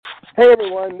Hey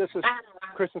everyone, this is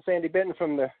Chris and Sandy Benton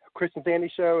from the Chris and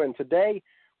Sandy Show, and today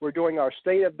we're doing our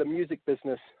State of the Music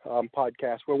Business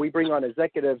podcast, where we bring on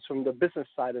executives from the business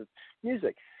side of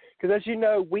music. Because as you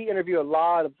know, we interview a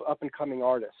lot of up-and-coming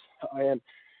artists,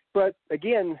 but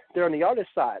again, they're on the artist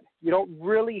side. You don't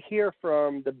really hear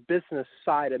from the business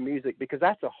side of music because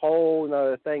that's a whole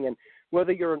other thing. And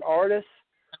whether you're an artist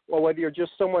or whether you're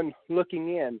just someone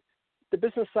looking in, the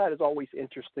business side is always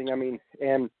interesting. I mean,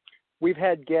 and we've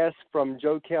had guests from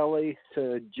Joe Kelly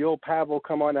to Jill Pavel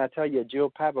come on. I tell you,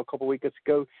 Jill Pavel a couple weeks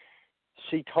ago,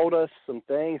 she told us some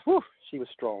things. Whew, she was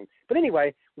strong. But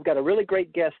anyway, we've got a really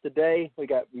great guest today. We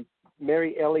got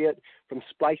Mary Elliott from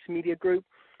Splice Media Group,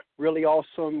 really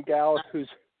awesome gal who's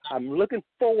I'm looking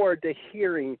forward to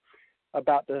hearing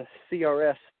about the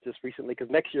CRS just recently because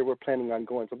next year we're planning on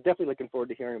going. So I'm definitely looking forward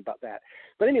to hearing about that.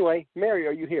 But anyway, Mary,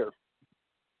 are you here?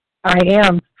 I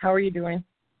am. How are you doing?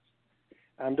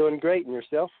 I'm doing great. And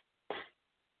yourself?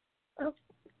 Oh,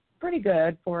 pretty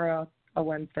good for a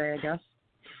Wednesday, I guess.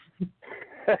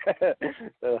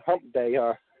 The hump day,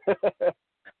 huh?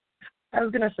 I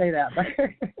was going to say that, but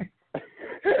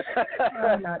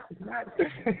not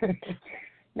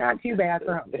too bad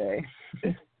for hump day.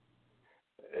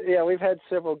 Yeah, we've had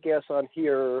several guests on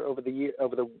here over the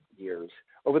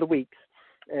weeks,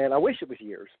 and I wish it was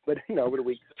years, but over the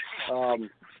weeks.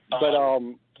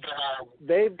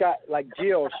 They've got, like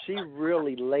Jill, she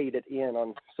really laid it in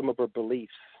on some of her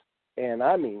beliefs, and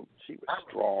I mean, she was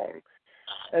strong.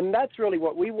 And that's really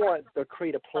what we want, to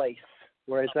create a place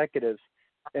where executives,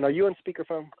 and are you on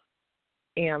speakerphone?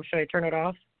 Should I turn it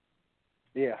off?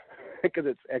 Yeah, because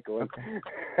it's echoing. Okay.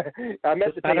 I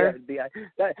meant to tell you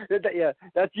better?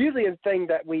 that's usually a thing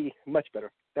that we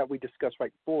discussed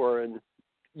right before, and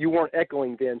you weren't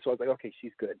echoing then, so I was like, okay,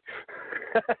 she's good.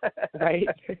 Right.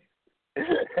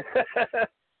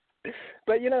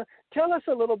 But, tell us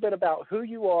a little bit about who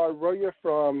you are, where you're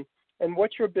from, and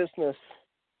what your business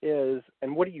is,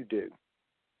 and what do you do?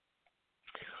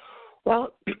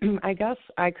 Well, I guess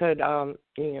I could,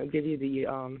 give you the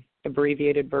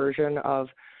abbreviated version of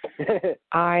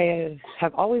I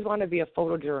have always wanted to be a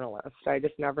photojournalist. I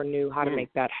just never knew how to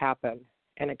make that happen.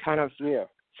 And it kind of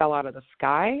fell out of the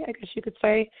sky, I guess you could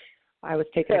say. I was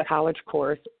taking a college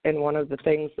course, and one of the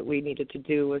things that we needed to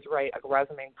do was write a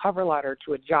resume and cover letter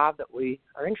to a job that we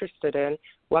are interested in.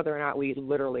 Whether or not we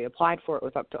literally applied for it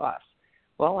was up to us.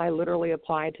 Well, I literally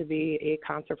applied to be a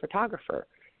concert photographer,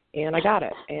 and I got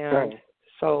it. And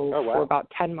so for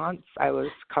about 10 months, I was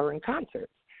covering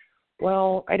concerts.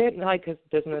 Well, I didn't like his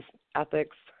business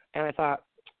ethics, and I thought,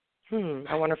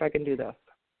 I wonder if I can do this.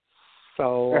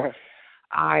 So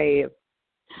I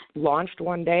launched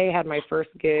one day, had my first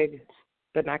gig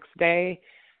the next day.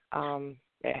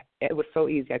 It was so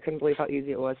easy. I couldn't believe how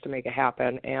easy it was to make it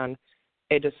happen, and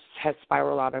it just has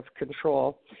spiraled out of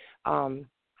control.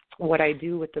 What I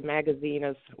do with the magazine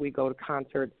is we go to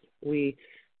concerts, we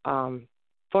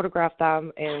photograph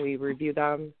them, and we review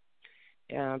them,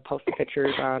 and post the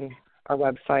pictures on our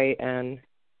website and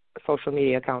social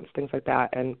media accounts, things like that,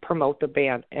 and promote the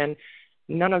band. And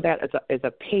none of that is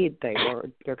a paid thing, or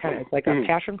they're kind of it's like a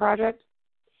passion project.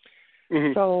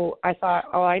 Mm-hmm. So I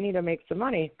thought, I need to make some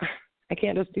money. I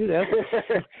can't just do this.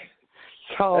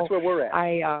 So that's where we're at.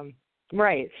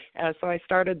 Right. So I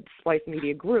started Splice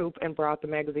Media Group and brought the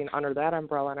magazine under that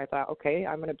umbrella, and I thought, okay,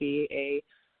 I'm going to be a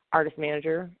artist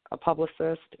manager, a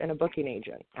publicist, and a booking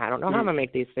agent. I don't know how I'm going to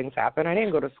make these things happen. I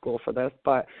didn't go to school for this,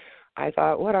 but I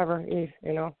thought, whatever,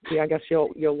 I guess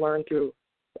you'll learn through,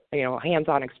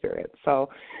 hands-on experience. So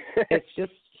it's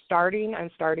just starting. I'm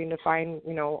starting to find,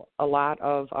 a lot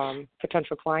of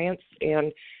potential clients,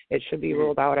 and it should be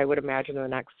rolled out, I would imagine, in the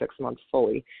next 6 months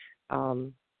fully.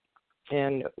 And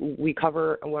we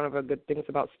cover, one of the good things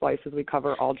about Splice is we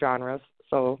cover all genres.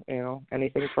 So,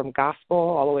 anything from gospel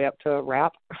all the way up to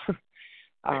rap,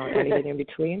 anything in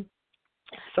between.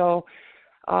 So,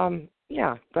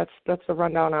 that's a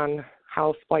rundown on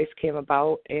how Splice came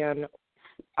about and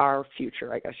our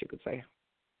future, I guess you could say.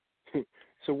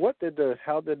 So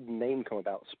how did the name come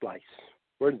about, Splice?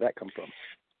 Where did that come from?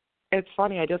 It's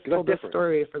funny, I just told this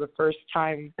story for the first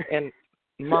time in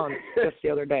months just the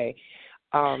other day.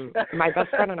 My best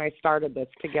friend and I started this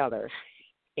together,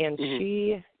 and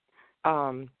she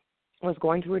was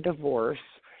going through a divorce,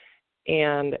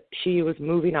 and she was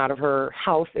moving out of her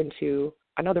house into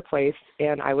another place,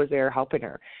 and I was there helping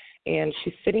her. And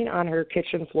she's sitting on her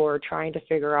kitchen floor trying to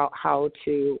figure out how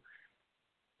to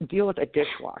deal with a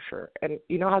dishwasher. And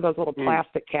you know how those little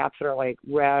plastic caps that are like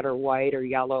red or white or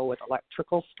yellow with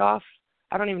electrical stuff?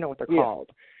 I don't even know what they're called.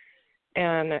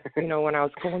 And, when I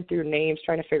was going through names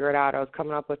trying to figure it out, I was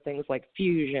coming up with things like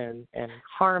Fusion and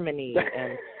Harmony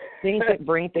and things that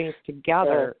bring things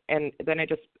together, and then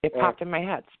it popped in my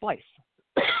head, Splice.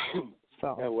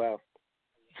 So. Oh, wow.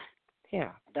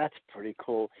 Yeah. That's pretty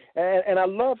cool. And I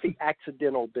love the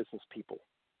accidental business people.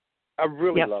 I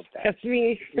really love that. That's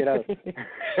me. You know,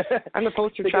 I'm the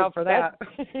poster child for that.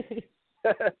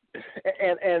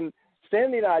 and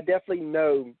Sandy and I definitely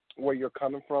know where you're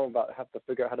coming from about having to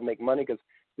figure out how to make money, because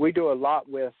we do a lot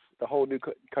with the whole new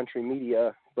country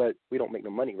media, but we don't make no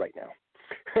money right now.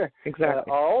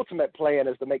 Exactly. Our ultimate plan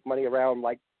is to make money around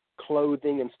like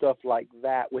clothing and stuff like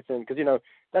that within, because, you know,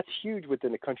 that's huge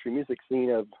within the country music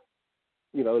scene of,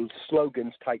 you know,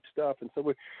 slogans type stuff. And so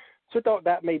we thought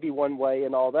that may be one way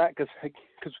and all that, because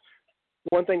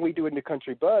one thing we do in the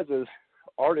Country Buzz is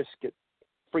artists get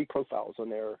free profiles on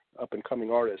their up-and-coming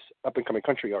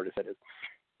country artists, that is.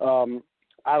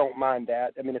 I don't mind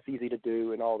that. I mean, it's easy to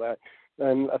do and all that.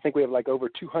 And I think we have like over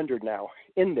 200 now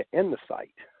in the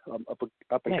site,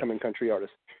 up-and-coming country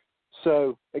artists.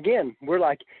 So, again, we're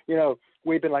like, you know,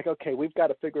 we've been like, okay, we've got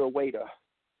to figure a way to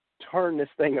turn this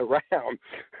thing around.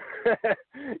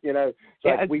 You know, so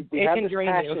like we have this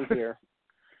passion here.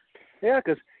 Yeah,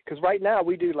 because right now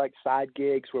we do like side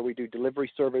gigs where we do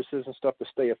delivery services and stuff to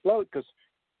stay afloat, because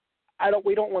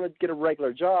we don't want to get a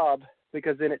regular job,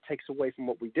 because then it takes away from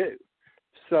what we do.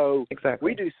 So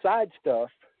we do side stuff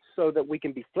so that we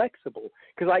can be flexible.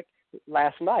 Because like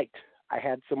last night, I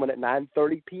had someone at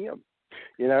 9:30 p.m.,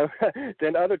 you know.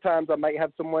 Then other times I might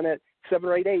have someone at 7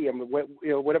 or 8 a.m., you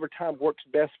know, whatever time works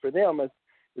best for them, as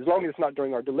long as it's not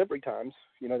during our delivery times,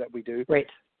 you know, that we do. Right.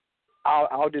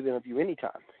 I'll do the interview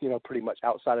anytime, you know, pretty much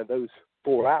outside of those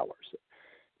 4 hours.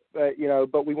 But, you know,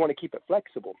 we want to keep it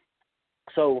flexible.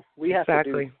 So we have to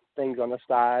do things on the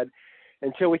side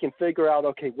until we can figure out,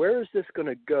 okay, where is this going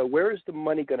to go? Where is the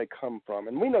money going to come from?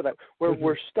 And we know that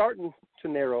we're starting to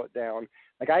narrow it down.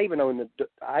 Like I even own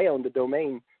the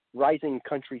domain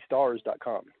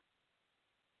risingcountrystars.com.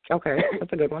 Okay,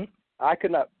 that's a good one. I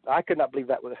could not believe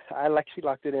that I actually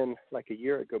locked it in like a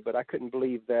year ago, but I couldn't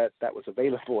believe that was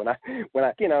available. And when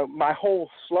I you know, my whole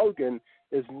slogan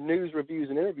is news, reviews,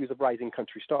 and interviews of rising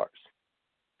country stars.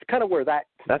 It's kind of where that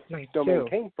domain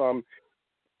came from.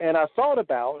 And I thought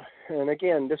about, and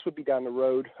again, this would be down the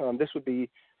road. It's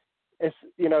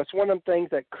one of them things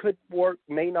that could work,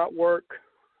 may not work.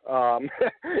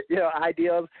 You know,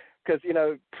 ideas, because, you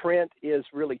know, print is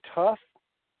really tough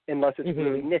unless it's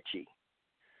really niche-y.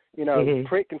 You know,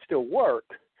 print can still work.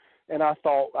 And I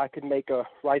thought I could make a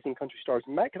Rising Country Stars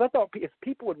mag, because I thought if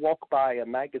people would walk by a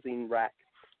magazine rack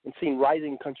and see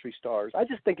Rising Country Stars, I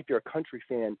just think if you're a country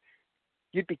fan,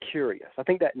 you'd be curious. I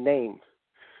think that name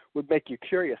would make you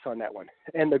curious on that one.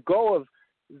 And the goal of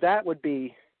that would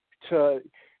be to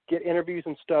get interviews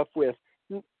and stuff with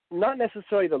not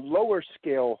necessarily the lower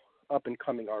scale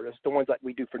up-and-coming artists, the ones that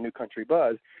we do for New Country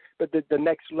Buzz, but the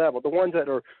next level, the ones that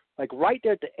are like right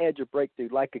there at the edge of breakthrough,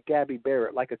 like a Gabby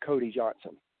Barrett, like a Cody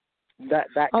Johnson. That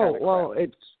kind of well, crowd.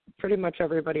 It's pretty much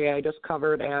everybody I just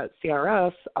covered at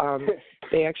CRS.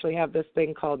 They actually have this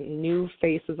thing called New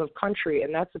Faces of Country,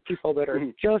 and that's the people that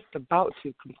are just about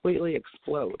to completely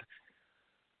explode.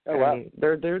 Oh, wow. And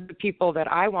they're the people that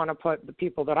I want to put the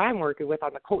people that I'm working with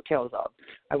on the coattails of.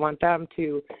 I want them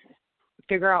to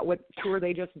figure out what tour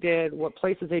they just did, what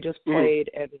places they just played,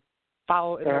 and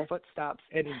follow in their footsteps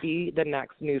and be the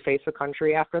next new face of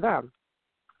country after them.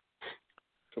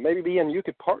 So maybe you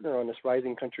could partner on this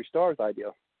Rising Country Stars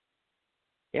idea.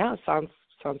 Yeah, sounds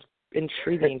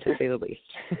intriguing to say the least.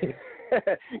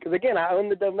 Because again, I own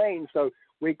the domain, so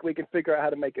we can figure out how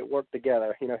to make it work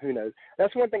together. You know, who knows?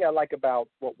 That's one thing I like about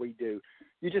what we do.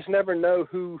 You just never know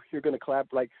who you're going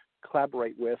to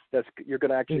collaborate with. You're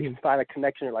going to actually find a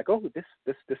connection. You're like, oh, this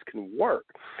can work.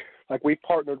 Like we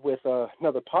partnered with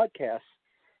another podcast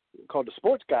called the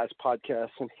Sports Guys Podcast,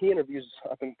 and he interviews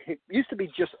he used to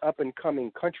be just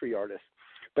up-and-coming country artists,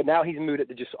 but now he's moved it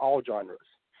to just all genres.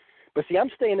 But see, I'm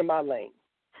staying in my lane.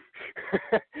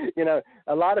 You know,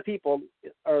 a lot of people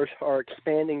are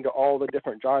expanding to all the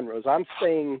different genres. I'm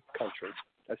staying country.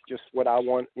 That's just what I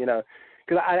want, you know,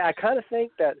 because I kind of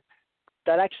think that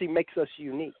actually makes us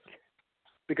unique,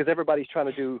 because everybody's trying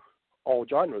to do all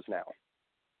genres now.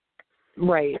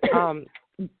 Right.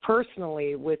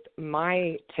 Personally, with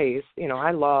my taste, you know, I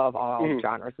love all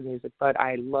genres of music, but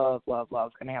I love,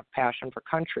 and I have passion for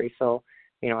country. So,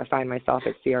 you know, I find myself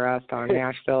at CRS down in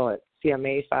Nashville, at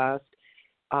CMA Fest,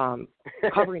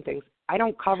 covering things. I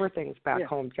don't cover things back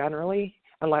home generally,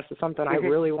 unless it's something I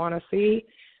really want to see.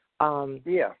 I'll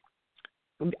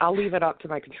leave it up to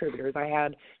my contributors.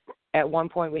 At one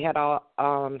point, we had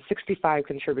 65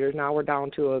 contributors. Now we're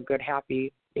down to a good,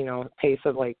 happy, you know, pace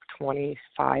of like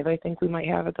 25, I think we might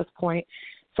have at this point.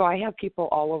 So I have people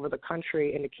all over the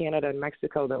country into Canada and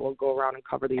Mexico that will go around and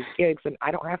cover these gigs, and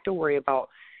I don't have to worry about,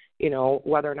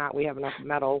 whether or not we have enough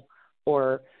metal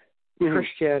or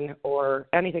Christian or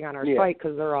anything on our site,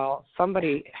 because they're all,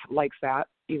 somebody likes that,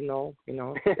 even though,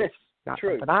 it's not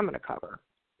something I'm going to cover.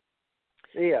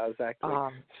 Yeah, exactly.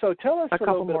 So tell us a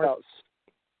little bit about...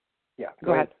 Yeah,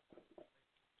 go ahead.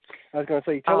 I was going to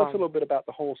say, tell us a little bit about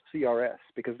the whole CRS,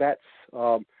 because that's,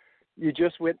 you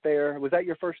just went there. Was that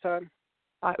your first time?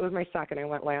 It was my second. I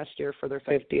went last year for their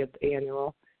 50th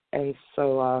annual. And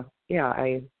so,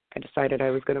 I decided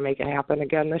I was going to make it happen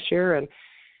again this year. And,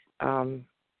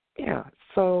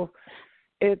 so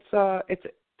it's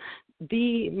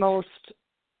the most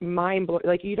mind-blowing.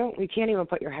 Like, you can't even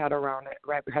wrap your head around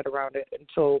it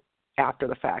until after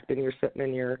the fact, and you're sitting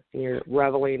and you're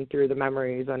reveling through the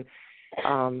memories and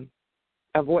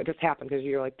of what just happened, because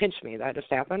you're like, pinch me, that just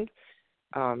happened.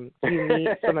 You meet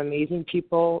some amazing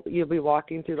people. You'll be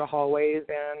walking through the hallways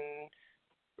and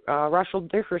Russell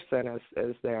Dickerson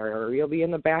is there, or you'll be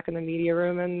in the back in the media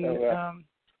room and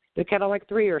the Cadillac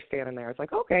 3 are standing there. It's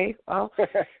like, okay, well,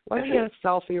 let me get a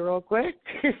selfie real quick.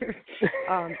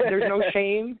 There's no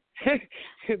shame.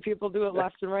 People do it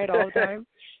left and right all the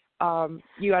time.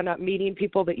 You end up meeting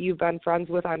people that you've been friends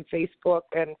with on Facebook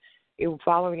and you're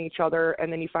following each other,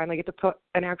 and then you finally get to put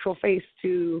an actual face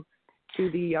to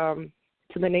the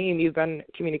name you've been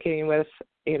communicating with,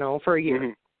 for a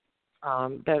year.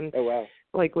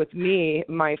 Like with me,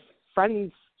 my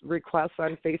friends' requests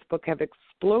on Facebook have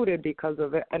exploded because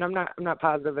of it, and I'm not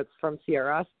positive it's from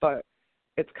CRS, but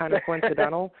it's kind of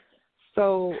coincidental.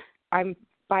 So I'm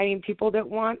finding people that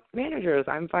want managers.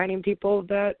 I'm finding people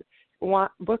that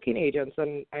want booking agents,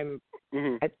 and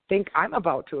I think I'm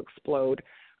about to explode.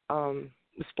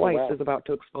 Splice is about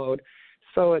to explode.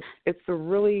 So it's a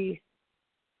really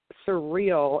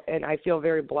surreal, and I feel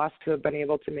very blessed to have been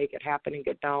able to make it happen and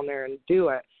get down there and do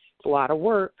it. It's a lot of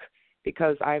work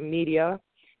because I'm media,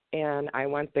 and I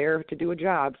went there to do a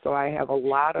job. So I have a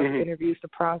lot of interviews to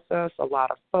process, a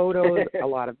lot of photos, a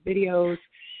lot of videos,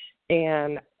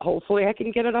 and hopefully I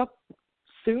can get it up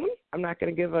soon. I'm not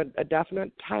going to give a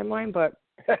definite timeline, but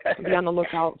be on the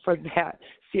lookout for that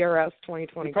CRS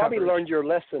 2020 You probably coverage. learned your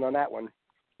lesson on that one.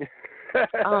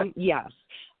 Yes.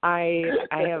 I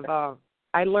have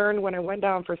I learned when I went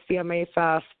down for CMA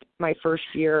Fest my first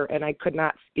year, and I could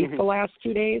not speak the last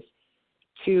 2 days,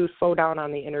 to slow down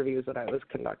on the interviews that I was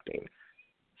conducting.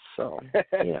 So,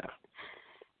 yeah.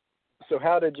 So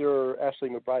how did your Ashley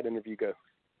McBride interview go?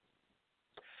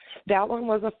 That one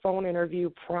was a phone interview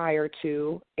prior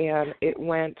to, and it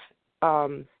went,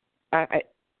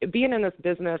 being in this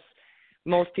business,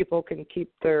 most people can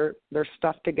keep their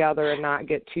stuff together and not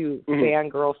get too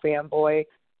fangirl, fanboy,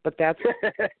 but that's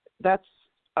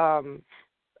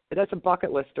a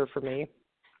bucket lister for me.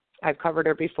 I've covered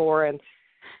her before, and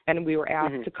we were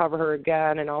asked to cover her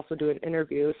again and also do an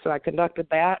interview. So I conducted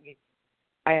that,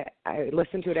 and I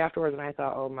listened to it afterwards, and I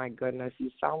thought, oh my goodness, you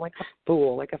sound like a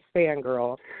fool, like a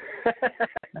fangirl.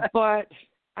 But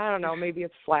I don't know, maybe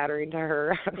it's flattering to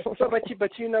her.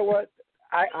 But you know what?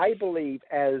 I believe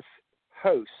as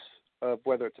hosts of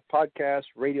whether it's a podcast,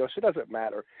 radio, so it doesn't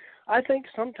matter. I think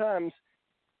sometimes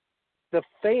the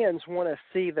fans want to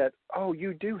see that, oh,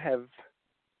 you do have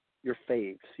your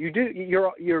faves.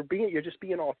 You're just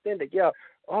being authentic. Yeah.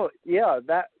 Oh, yeah,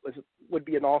 that would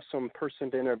be an awesome person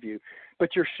to interview,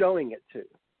 but you're showing it too.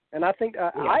 And I think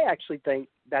I actually think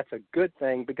that's a good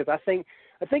thing, because I think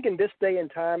in this day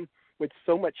and time with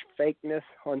so much fakeness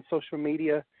on social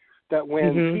media, that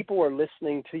when people are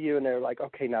listening to you and they're like,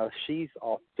 okay, now she's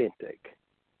authentic,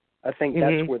 I think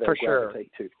that's where they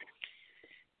gravitate to.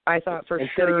 I thought Instead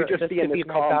sure of you just being this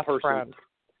calm person.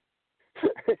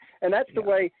 And that's the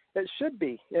way it should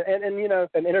be. And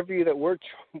an interview that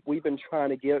we've been trying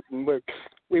to get, and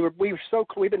we've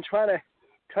been trying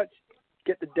to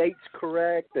get the dates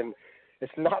correct, and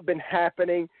it's not been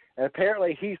happening. And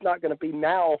apparently he's not going to be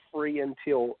now free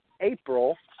until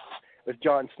April with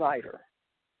John Snyder.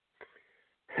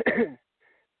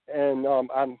 And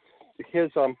I'm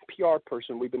his PR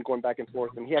person. We've been going back and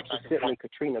forth, and he actually sent me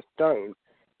Katrina Stone.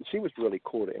 She was really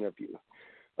cool to interview.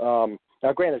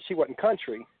 Now, granted, she wasn't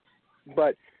country,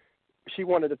 but she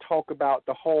wanted to talk about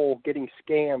the whole getting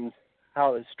scammed,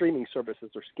 how the streaming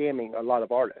services are scamming a lot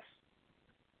of artists.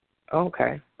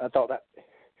 Okay. I thought that,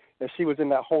 and she was in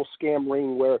that whole scam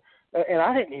ring where, and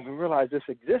I didn't even realize this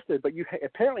existed, but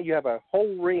apparently you have a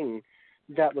whole ring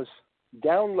that was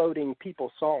downloading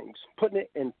people's songs, putting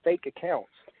it in fake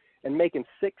accounts, and making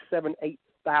 $6,000, $7,000,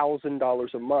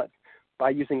 $8,000 a month by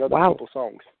using other people's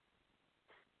songs.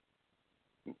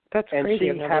 That's crazy.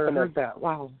 I've never heard that.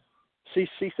 Wow.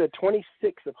 She said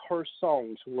 26 of her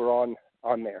songs were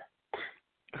on there.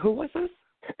 Who was this?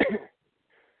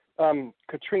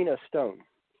 Katrina Stone.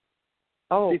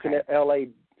 Oh, okay.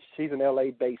 She's an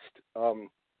LA based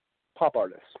pop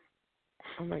artist.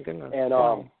 Oh my goodness. And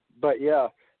wow. but yeah,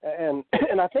 and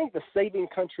I think the Saving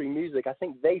Country Music, I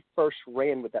think they first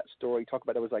ran with that story. Talk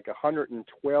about it was like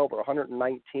 112 or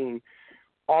 119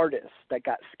 artists that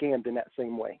got scammed in that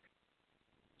same way.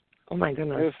 Oh my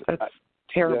goodness, that's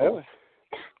terrible.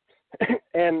 Yeah,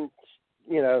 and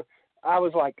you know, I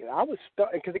was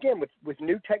stuck because again, with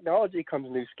new technology comes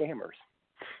new scammers.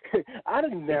 I'd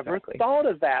have never thought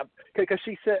of that because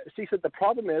she said the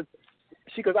problem is,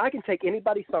 she goes, I can take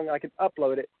anybody's song, I can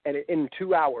upload it, and in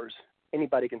 2 hours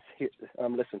anybody can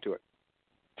listen to it.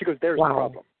 She goes, there's a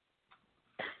problem.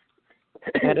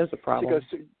 That is a problem.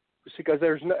 She goes,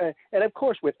 there's no, and of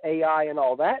course with AI and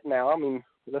all that now, I mean,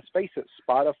 let's face it,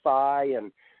 Spotify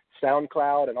and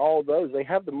SoundCloud and all those, they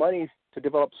have the money to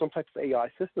develop some type of AI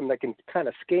system that can kind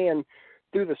of scan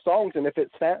through the songs, and if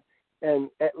it's that, and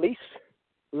at least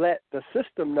let the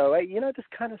system know, hey, you know, this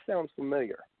kind of sounds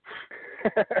familiar.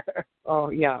 Oh,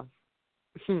 yeah.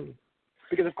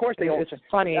 Because, of course, they don't. It's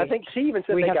funny. I think she even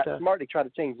said they got smart. They try to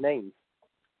change names.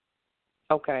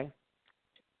 Okay.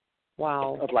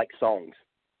 Wow. Of, like, songs.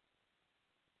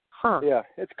 Huh. Yeah,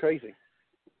 it's crazy.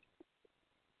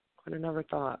 I'd have never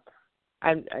thought.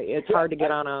 It's hard to get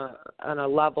on a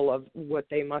level of what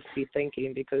they must be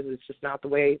thinking because it's just not the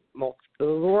way most of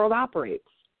the world operates.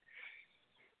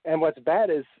 And what's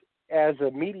bad is, as a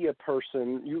media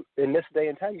person, you in this day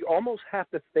and time, you almost have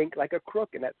to think like a crook,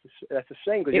 and that's a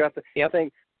shame because you have to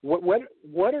think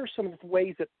what are some of the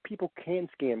ways that people can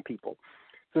scam people.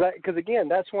 So that because again,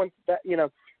 that's one that you know,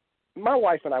 my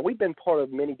wife and I, we've been part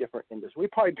of many different industries.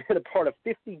 We've probably been a part of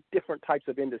 50 different types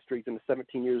of industries in the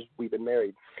 17 years we've been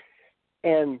married,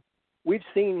 and we've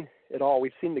seen it all.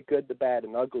 We've seen the good, the bad,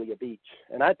 and ugly of each.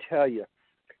 And I tell you,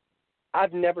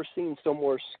 I've never seen so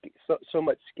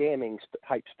much scamming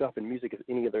type stuff in music as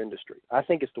any other industry. I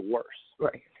think it's the worst.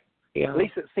 Right. Yeah. At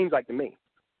least it seems like to me.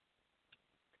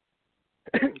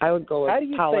 I would go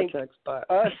with politics, but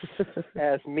us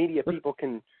as media people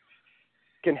can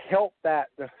help that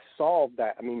to solve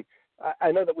that. I mean,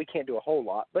 I know that we can't do a whole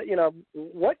lot, but you know,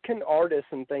 what can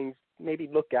artists and things maybe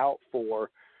look out for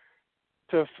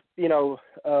to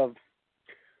of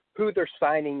who they're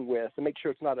signing with and make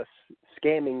sure it's not a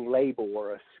scamming label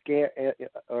or a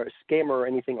scammer or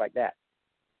anything like that?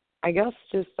 I guess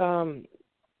just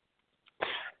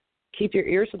keep your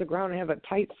ears to the ground and have a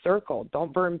tight circle.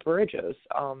 Don't burn bridges.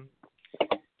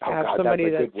 Have somebody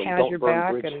that has your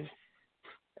back, bridges.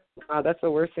 And that's the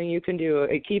worst thing you can do.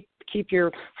 Keep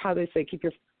your keep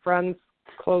your friends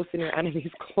close and your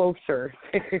enemies closer.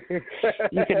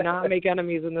 You cannot make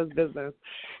enemies in this business,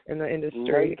 in the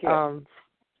industry. No,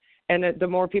 and the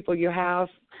more people you have,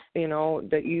 you know,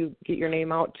 that you get your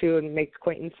name out to and make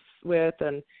acquaintance with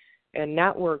and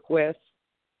network with,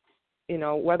 you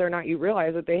know, whether or not you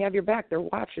realize that they have your back, they're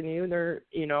watching you. They're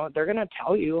going to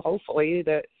tell you, hopefully,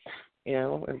 that, you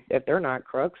know, if they're not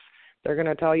crooks, they're going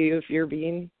to tell you if you're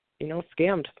being, you know,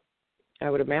 scammed. I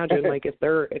would imagine, like if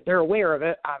they're aware of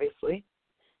it, obviously.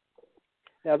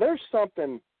 Now, there's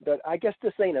something that I guess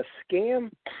this ain't a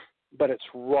scam, but it's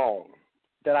wrong,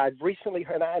 that I've recently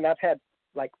heard, and I've had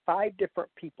like 5 different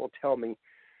people tell me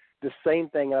the same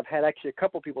thing. I've had actually a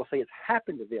couple people say it's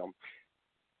happened to them.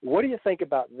 What do you think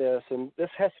about this? And this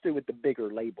has to do with the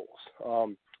bigger labels.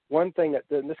 One thing that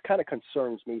this kind of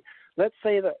concerns me, let's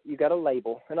say that you got a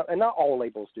label, and not all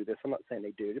labels do this. I'm not saying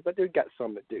they do, but they've got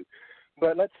some that do.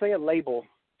 But let's say a label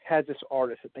has this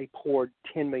artist that they poured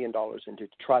 $10 million into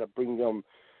to try to bring them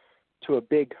to a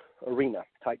big arena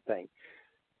type thing.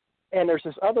 And there's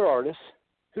this other artist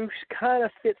who kind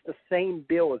of fits the same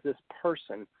bill as this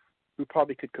person who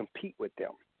probably could compete with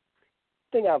them.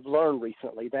 Thing I've learned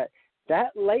recently,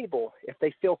 that label, if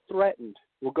they feel threatened,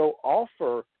 will go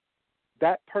offer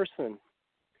that person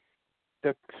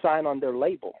to sign on their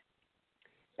label.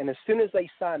 And as soon as they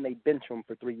sign, they bench them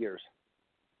for 3 years.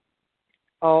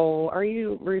 Oh, are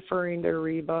you referring to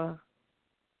Reba?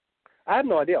 I have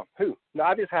no idea who. No,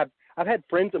 I've had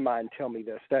friends of mine tell me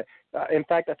this. That in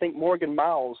fact, I think Morgan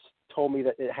Miles told me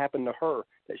that it happened to her,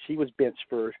 that she was benched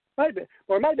for, it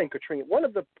might have been Katrina. One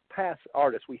of the past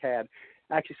artists we had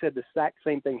actually said the exact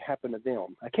same thing happened to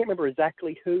them. I can't remember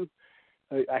exactly who.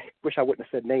 I wish I wouldn't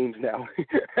have said names now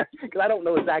because I don't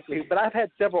know exactly who. But I've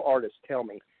had several artists tell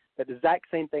me that the exact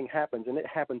same thing happens, and it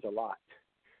happens a lot.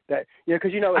 That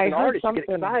because as an artist, you get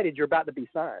excited you're about to be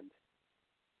signed.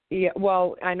 Yeah,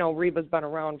 well, I know Reba's been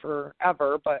around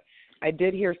forever, but I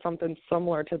did hear something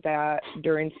similar to that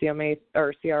during CMA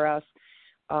or CRS.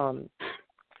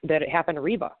 that it happened to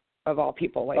Reba, of all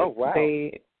people. Like, oh, wow.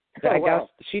 I guess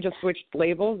she just switched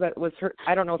labels. That was her.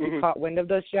 I don't know if you caught wind of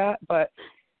this yet, but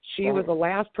she was the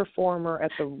last performer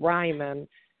at the Ryman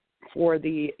for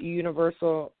the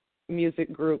Universal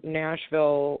Music Group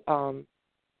Nashville.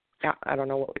 I don't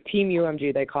know what Team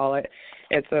UMG they call it.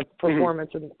 It's a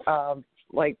performance of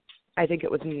I think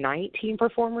it was 19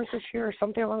 performers this year or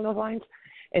something along those lines.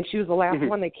 And she was the last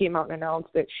one that came out and announced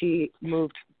that she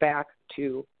moved back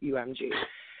to UMG.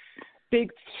 Big,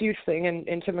 huge thing.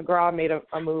 And Tim McGraw made a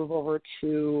move over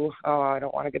to, I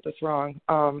don't want to get this wrong,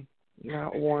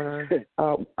 not Warner.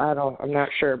 I'm not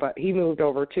sure, but he moved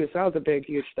over too. So that was a big,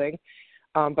 huge thing.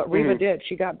 But Reba did.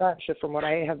 She got benched, from what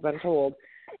I have been told.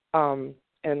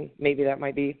 And maybe that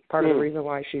might be part of the reason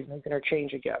why she's making her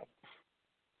change again.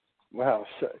 Wow.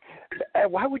 So,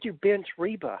 why would you bench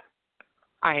Reba?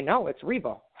 I know, it's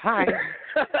Reba. Hi.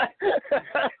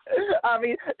 I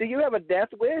mean, do you have a death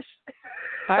wish?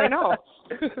 I know.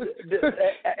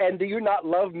 And do you not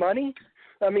love money?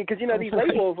 I mean, because, these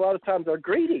labels a lot of times are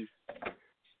greedy.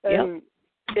 And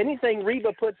anything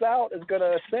Reba puts out is going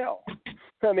to sell.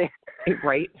 I mean.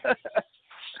 Right.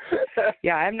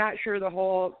 Yeah, I'm not sure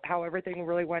how everything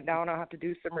really went down. I'll have to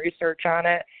do some research on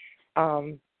it.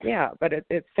 Yeah, but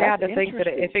it's sad to think that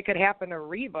if it could happen to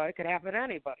Reba, it could happen to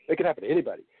anybody. It could happen to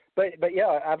anybody. But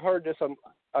yeah, I've heard this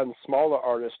on smaller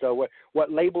artists, though,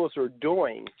 what labels are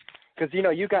doing. Because,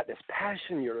 you got this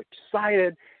passion, you're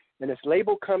excited, and this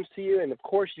label comes to you, and, of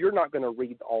course, you're not going to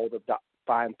read all the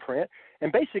fine print.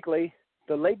 And basically,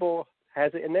 the label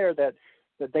has it in there that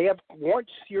they have, once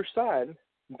you're signed,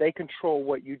 they control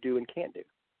what you do and can't do.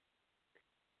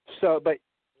 So, but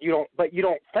you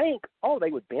don't think, oh,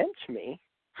 they would bench me.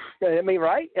 I mean,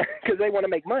 right? Because they want to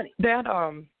make money.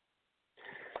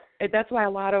 That's why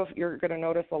you're going to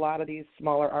notice a lot of these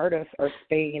smaller artists are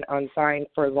staying unsigned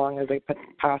for as long as they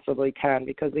possibly can,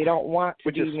 because they don't want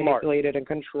to be manipulated and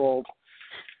controlled.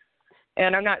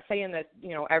 And I'm not saying that,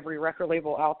 every record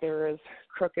label out there is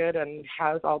crooked and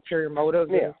has ulterior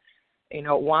motives and,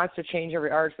 wants to change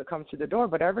every artist that comes through the door.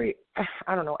 But every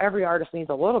artist needs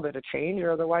a little bit of change,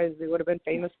 or otherwise they would have been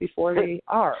famous before they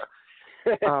are.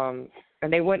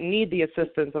 And they wouldn't need the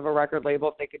assistance of a record label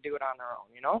if they could do it on their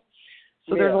own,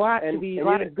 So there's a lot a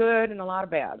lot of good and a lot of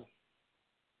bad.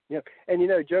 Yeah, and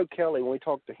Joe Kelly, when we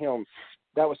talked to him,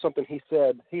 that was something he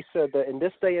said. He said that in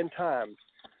this day and time,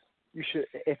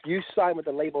 if you sign with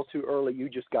the label too early, you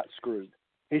just got screwed.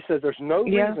 He says there's no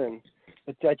reason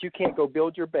that you can't go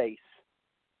build your base.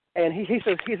 And he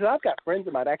says I've got friends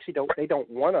of mine actually don't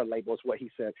want a label, is what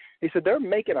he said. He said they're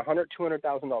making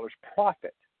 $200,000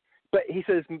 profit. But he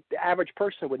says the average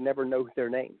person would never know their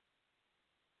name.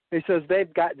 He says they're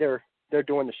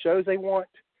doing the shows they want,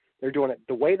 they're doing it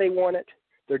the way they want it,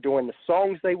 they're doing the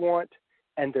songs they want,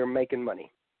 and they're making money.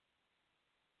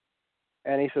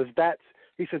 And he says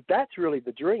that's really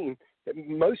the dream. That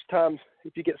most times,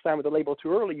 if you get signed with a label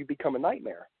too early, you become a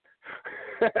nightmare.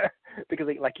 Because,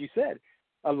 like you said,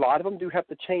 a lot of them do have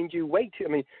to change you way too. I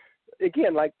mean,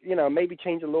 again, maybe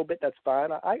change a little bit, that's fine.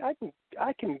 I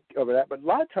can over that, but a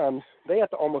lot of times they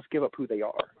have to almost give up who they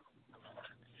are.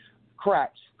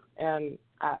 Correct. And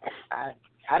I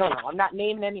don't know. I'm not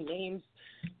naming any names,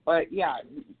 but yeah,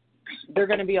 they're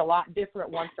going to be a lot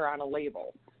different once they're on a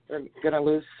label. They're going to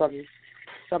lose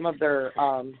some of their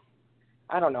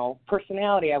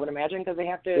personality, I would imagine, because they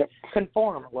have to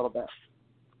conform a little bit.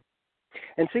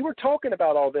 And see, we're talking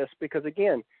about all this because,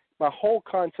 again, my whole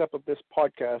concept of this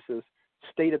podcast is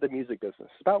state of the music business.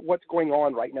 It's about what's going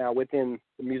on right now within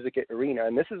the music arena,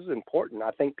 and this is important.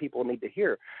 I think people need to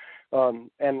hear.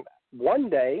 And one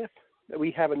day, if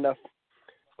we have enough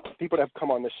people to have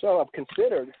come on the show, I've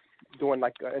considered doing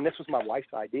and this was my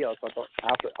wife's idea, so I thought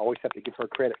I always have to give her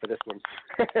credit for this one.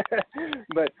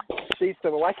 But she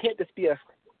said, well, why can't this be a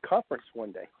conference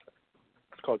one day?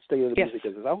 It's called State of the Music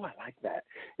Business. Oh, I like that.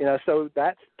 So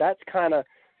that's kind of,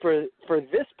 for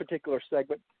this particular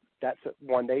segment, that's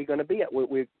one day going to be it.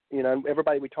 We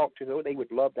everybody we talk to, they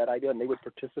would love that idea, and they would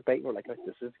participate. And we're like, this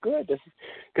is good. This is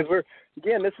because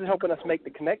this is helping us make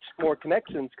more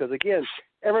connections. Because again,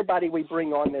 everybody we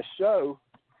bring on this show,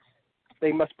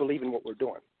 they must believe in what we're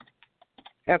doing.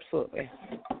 Absolutely.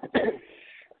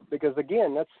 Because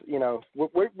again, that's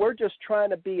we're just trying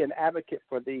to be an advocate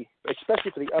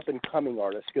especially for the up and coming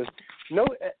artists. Because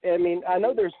I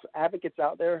know there's advocates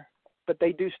out there, but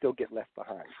they do still get left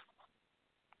behind.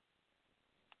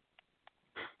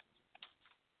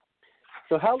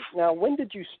 So when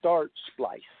did you start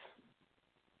Splice?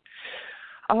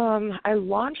 I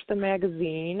launched the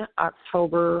magazine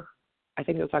October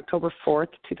 4th,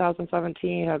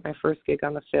 2017. I had my first gig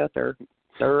on the 5th or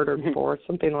 3rd or 4th,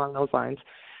 something along those lines.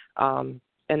 And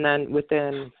then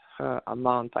within a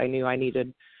month, I knew I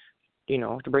needed,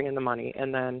 to bring in the money.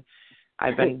 And then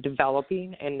I've been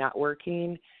developing and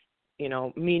networking,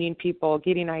 meeting people,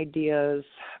 getting ideas,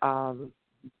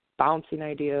 bouncing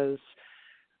ideas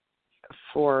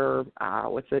for,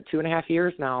 2.5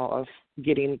 years now of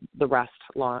getting the rest,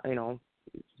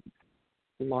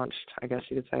 launched, I guess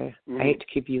you could say. I hate to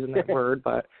keep using that word,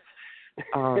 but.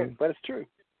 But it's true.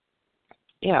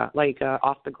 Yeah,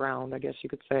 off the ground, I guess you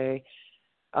could say.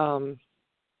 And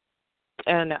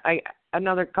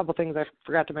another couple things I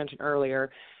forgot to mention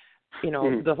earlier,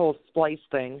 the whole Splice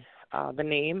thing, the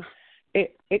name,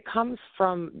 it comes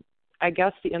from, I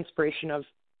guess, the inspiration of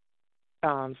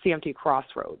CMT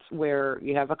Crossroads, where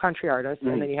you have a country artist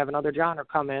and then you have another genre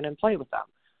come in and play with them.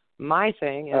 My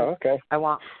thing is, I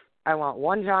want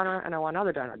one genre and I want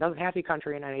another genre. It doesn't have to be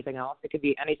country and anything else. It could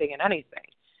be anything and anything.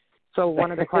 So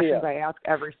one of the questions I ask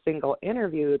every single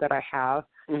interview that I have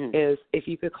is if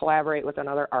you could collaborate with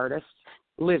another artist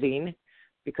living,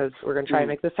 because we're going to try and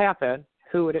make this happen,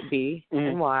 who would it be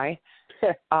and why?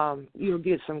 You'll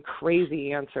get some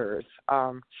crazy answers.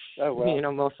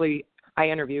 Mostly I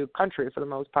interview country for the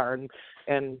most part,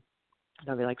 and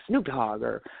they'll be like Snoop Dogg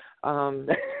or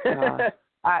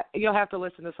you'll have to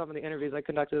listen to some of the interviews I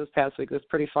conducted this past week. It was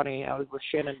pretty funny. I was with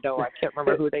Shannon Doe. I can't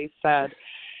remember who they said.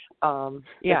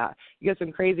 You get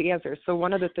some crazy answers. So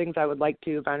one of the things I would like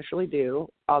to eventually do,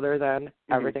 other than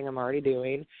everything I'm already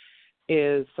doing,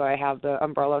 is so I have the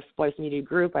umbrella of Splice Media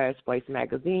Group. I have Splice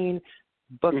Magazine,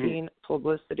 booking,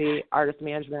 publicity, artist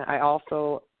management. I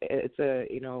also, it's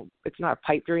not a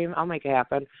pipe dream. I'll make it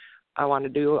happen. I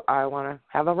want to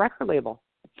have a record label.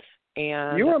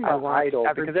 And you are my idol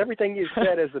because everything you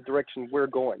said is the direction we're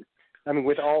going. I mean,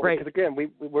 with all, because again,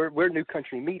 we're new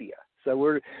country media.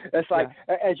 So it's like,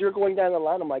 as you're going down the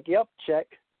line, I'm like, yep, check.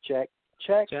 I'm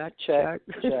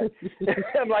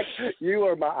like, you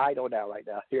are my idol right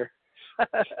now here.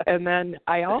 And then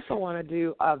I also want to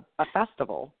do a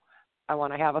festival. I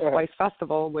want to have a Splice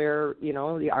festival where,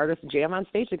 the artists jam on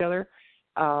stage together,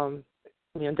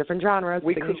 different genres,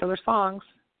 sing each other's songs.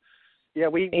 Yeah,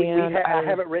 I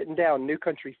have it written down, New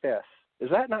Country Fest. Is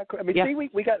that not? I mean, see, we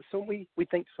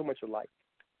think so much alike.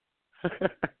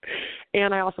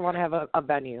 And I also want to have a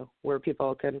venue where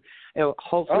people can,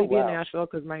 hopefully be in Nashville,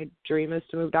 because my dream is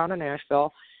to move down to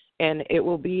Nashville, and it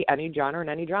will be any genre and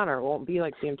any genre. It won't be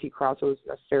like CMT Crossroads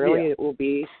necessarily. It will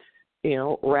be,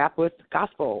 rap with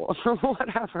gospel or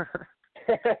whatever.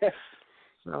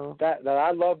 So that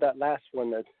I love that last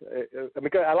one.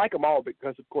 Because I like them all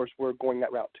because, of course, we're going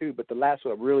that route too. But the last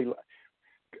one I really,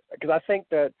 because I think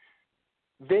that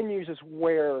venues is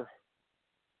where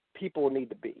people need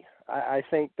to be. I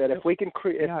think that if we can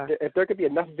create, if there could be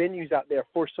enough venues out there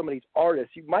for some of these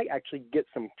artists, you might actually get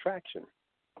some traction.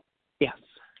 Yes,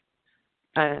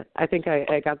 I think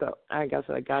I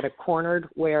got it cornered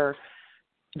where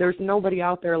there's nobody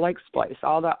out there like Splice.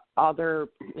 All the other,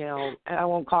 I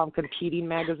won't call them competing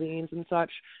magazines and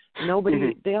such.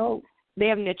 Nobody, they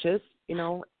have niches,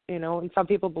 and some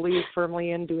people believe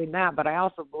firmly in doing that. But I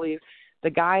also believe the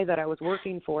guy that I was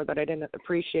working for that I didn't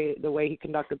appreciate the way he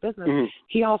conducted business,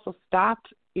 he also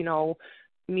stopped,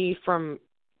 me from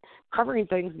covering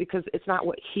things because it's not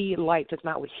what he liked. It's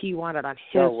not what he wanted on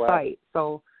his site.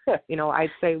 So,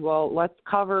 I'd say, well, let's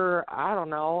cover, I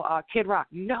don't know, Kid Rock.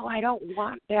 No, I don't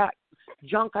want that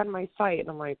junk on my site. And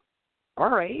I'm like, all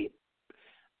right,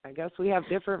 I guess we have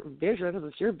different visions.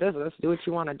 It's your business. Do what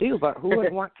you want to do. But who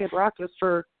would want Kid Rock just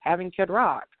for having Kid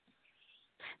Rock?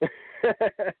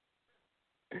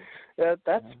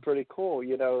 That's pretty cool.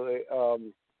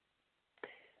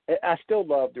 I still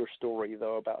loved your story,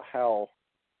 though, about how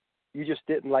you just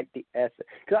didn't like the ethic.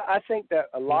 Because I think that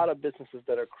a lot of businesses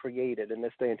that are created in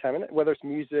this day and time, whether it's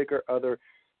music or other,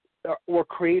 were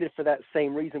created for that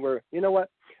same reason where, you know what,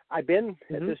 I've been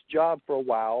at this job for a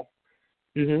while,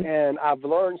 and I've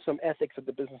learned some ethics of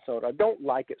the business owner. I don't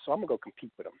like it, so I'm going to go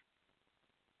compete with them.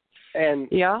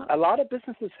 And a lot of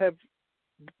businesses have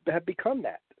become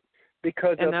that.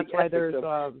 Because and that's why there's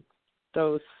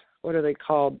those, what are they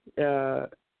called,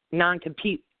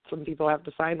 non-compete. Some people have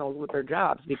to sign those with their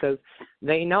jobs because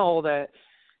they know that,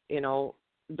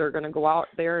 they're going to go out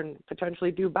there and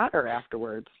potentially do better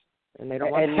afterwards, and they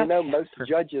don't want to. And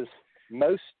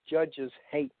most judges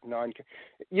hate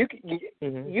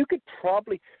you could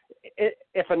probably,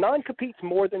 if a non-compete's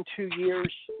more than 2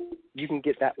 years, you can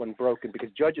get that one broken because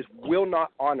judges will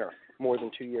not honor more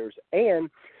than 2 years. And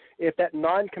if that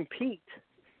non-compete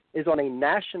is on a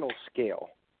national scale,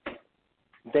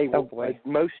 they will.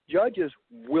 Most judges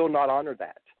will not honor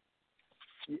that.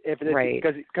 If it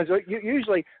is, because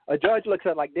usually a judge looks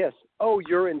at it like this: oh,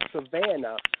 you're in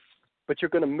Savannah, but you're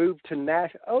going to move to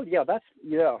Nashville. Oh, yeah,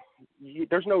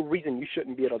 there's no reason you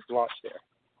shouldn't be able to launch there.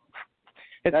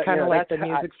 It's kind of like the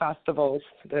music festivals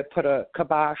that put a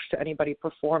kibosh to anybody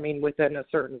performing within a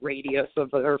certain radius of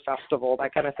their festival,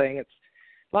 that kind of thing. It's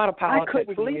a lot of politics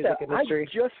in the music industry.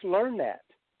 I just learned that.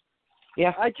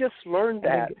 Yeah. I just learned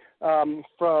that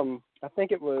from, I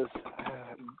think it was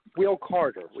Will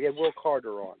Carter. We had Will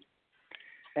Carter on.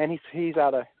 And he's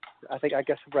out of, I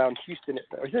guess around Houston,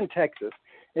 or he's in Texas.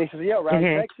 And he says, yeah, around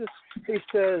Texas, he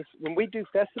says, when we do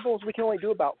festivals, we can only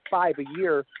do about 5 a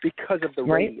year because of the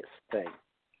radius thing.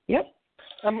 Yep.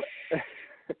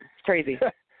 It's crazy.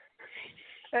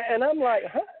 And I'm like,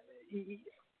 huh?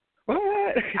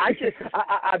 What?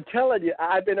 I'm telling you,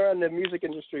 I've been around the music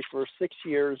industry for 6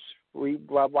 years.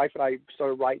 My wife and I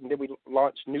started writing, then we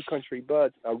launched New Country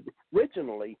Buds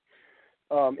originally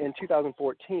in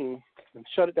 2014, and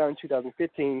shut it down in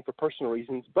 2015 for personal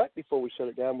reasons. But before we shut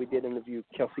it down, we did interview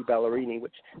Kelsey Ballerini,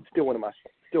 which is still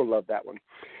still love that one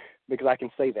because I can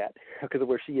say that because of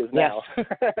where she is now. Yes.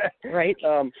 Right.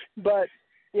 But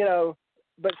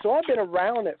so I've been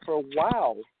around it for a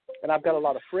while, and I've got a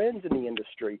lot of friends in the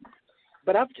industry.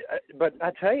 But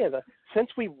I tell you, since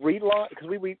we relaunched, because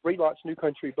we relaunched New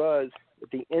Country Buzz at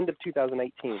the end of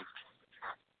 2018,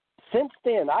 since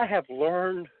then I have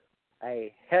learned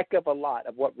a heck of a lot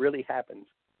of what really happens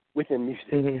within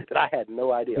music that I had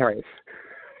no idea. Right.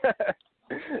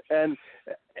 And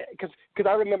because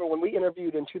I remember when we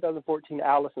interviewed in 2014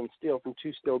 Allison Steele from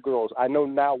Two Still Girls, I know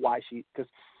now why because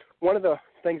one of the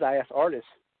things I ask artists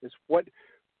is, what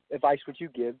advice would you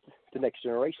give the next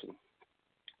generation?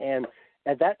 And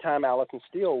at that time, Allison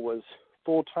Steele was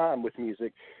full-time with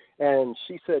music, and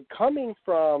she said, coming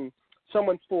from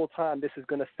someone full-time, this is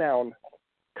going to sound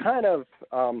kind of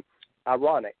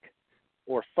ironic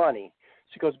or funny.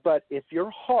 She goes, but if your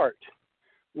heart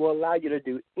will allow you to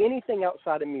do anything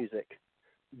outside of music,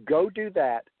 go do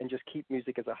that and just keep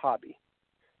music as a hobby.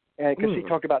 And because she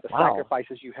talked about the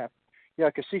sacrifices you have. Yeah,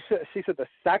 because she said the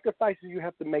sacrifices you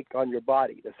have to make on your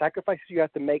body, the sacrifices you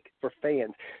have to make for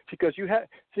fans. She goes,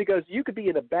 you could be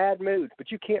in a bad mood, but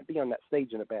you can't be on that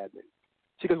stage in a bad mood.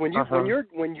 She goes,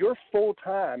 when you're full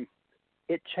time,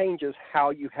 it changes how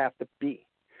you have to be,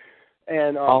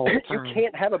 and you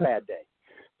can't have a bad day,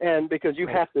 and because you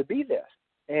have to be this.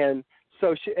 And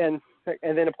so and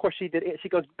then of course she did it. She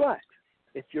goes, but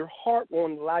if your heart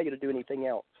won't allow you to do anything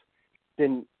else,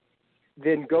 then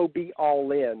go be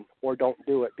all in or don't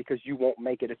do it, because you won't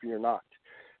make it if you're not.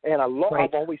 And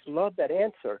I've always loved that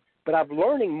answer, but I'm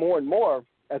learning more and more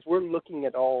as we're looking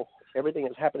at everything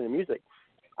that's happening in music.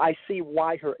 I see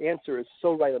why her answer is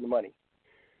so right on the money,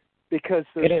 because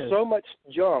there's so much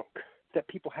junk that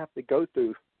people have to go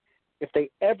through if they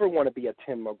ever want to be a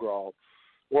Tim McGraw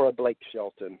or a Blake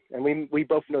Shelton. And we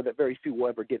both know that very few will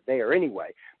ever get there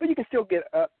anyway, but you can still get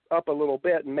up a little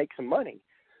bit and make some money.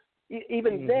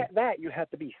 Even that you have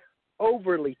to be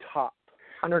overly top.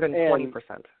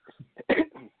 120%.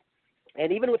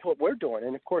 And even with what we're doing,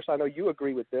 and of course I know you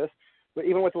agree with this, but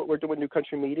even with what we're doing with New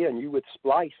Country Media and you with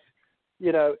Splice,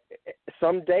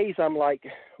 some days I'm like,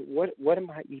 what am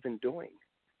I even doing?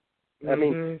 I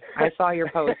mean, I saw your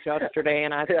post yesterday,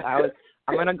 and I'm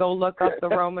going to go look up the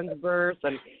Romans verse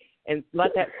and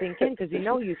let that sink in, because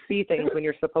you see things when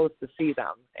you're supposed to see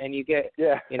them, and you get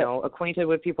acquainted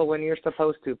with people when you're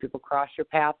supposed to. People cross your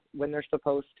path when they're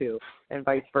supposed to, and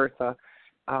vice versa.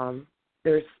 I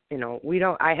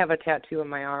have a tattoo on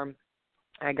my arm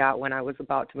I got when I was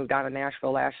about to move down to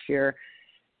Nashville last year,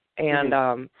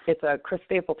 and it's a Chris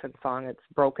Stapleton song. It's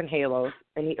Broken Halos,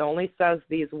 and he only says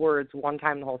these words one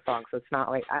time the whole song, so it's not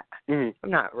like I'm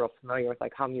not real familiar with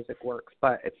how music works,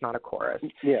 but it's not a chorus.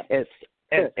 Yeah.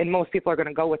 And most people are going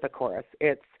to go with a chorus.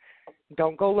 It's,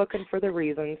 don't go looking for the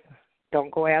reasons. Don't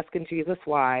go asking Jesus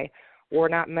why. We're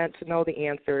not meant to know the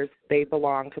answers. They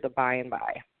belong to the by and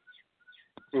by.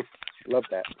 Love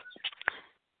that.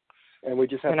 And we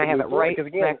just have to I have it right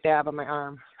again, smack dab on my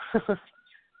arm.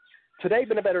 Today's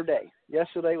been a better day.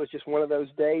 Yesterday was just one of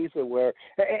those days where,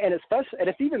 and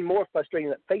it's even more frustrating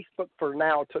that Facebook for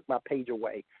now took my page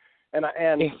away, and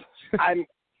I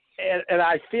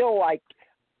feel like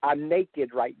I'm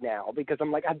naked right now because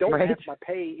I'm like, I don't have my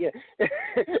pay.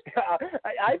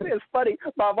 I think it's funny.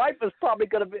 My wife is probably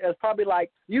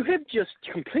like, you have just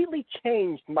completely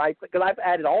changed, Mike, because I've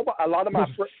added a lot of my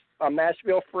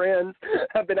Nashville friends.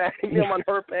 I've been adding them on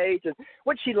her page, and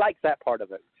she likes that part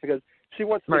of it because she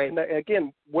wants to be connected.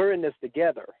 Again, we're in this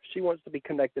together. She wants to be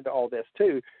connected to all this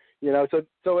too, So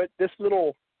this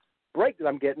little break that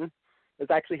I'm getting is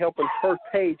actually helping her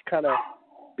page kind of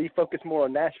be focused more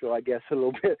on Nashville, I guess, a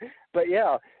little bit. But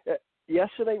yeah,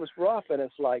 yesterday was rough, and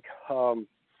it's like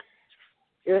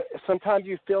sometimes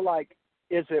you feel like,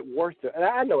 is it worth it? And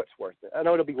I know it's worth it. I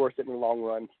know it'll be worth it in the long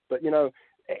run. But, you know,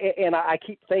 and I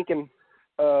keep thinking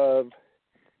of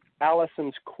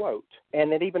Allison's quote,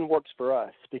 and it even works for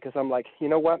us because I'm like, you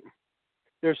know what?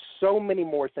 There's so many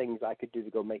more things I could do to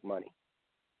go make money.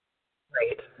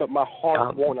 Right. But my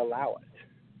heart won't allow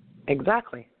it.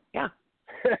 Exactly. Yeah.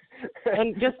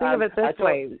 And just think of it this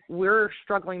way. We're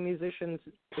struggling musicians,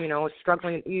 you know,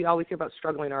 struggling. You always hear about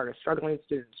struggling artists, struggling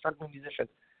students, struggling musicians.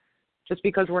 Just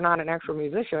because we're not an actual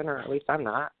musician, or at least I'm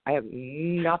not, I have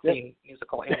nothing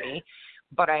musical in me,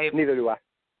 but neither do I.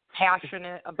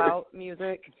 Passionate about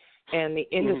music and the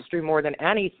industry more than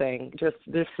anything. Just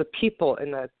the people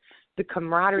and the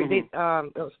camaraderie. It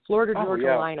was Florida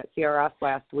Georgia Line at CRS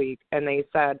last week, and they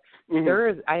said there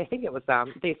is. I think it was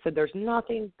them. They said there's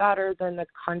nothing better than the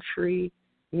country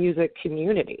music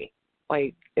community.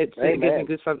 Like it gives me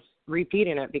goosebumps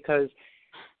repeating it because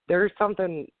there's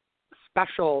something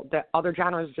special that other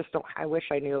genres just don't. I wish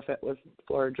I knew if it was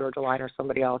Florida Georgia Line or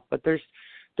somebody else, but there's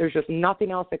just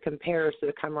nothing else that compares to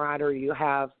the camaraderie you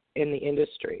have in the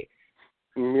industry.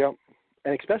 Yep,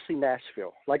 and especially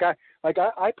Nashville. Like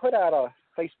I put out a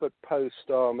Facebook post,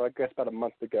 I guess about a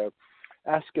month ago,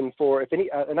 asking for if any,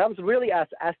 and I was really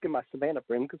asking my Savannah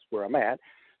friend, because where I'm at,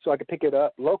 so I could pick it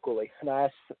up locally. And I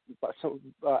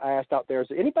asked out there, is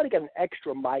anybody got an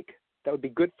extra mic that would be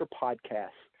good for podcasts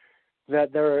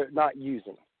that they're not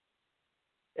using?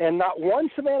 And not one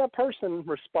Savannah person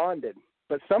responded,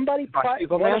 but somebody,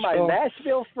 one of my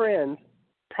Nashville friends,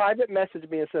 private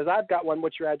messaged me and says, "I've got one.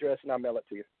 What's your address?" And I'll mail it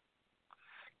to you.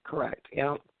 Correct.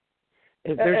 Yeah.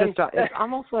 It's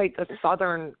almost like a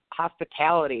Southern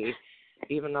hospitality,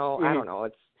 even though I don't know,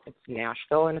 it's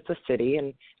Nashville and it's a city,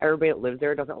 and everybody that lives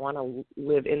there doesn't want to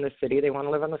live in the city; they want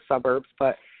to live in the suburbs.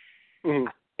 But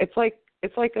it's like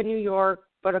a New York,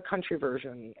 but a country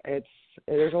version.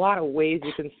 There's a lot of ways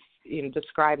you can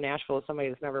describe Nashville as somebody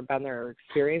that's never been there or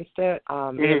experienced it.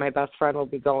 Me and my best friend will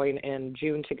be going in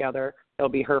June together. It'll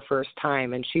be her first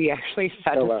time, and she actually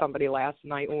said to somebody last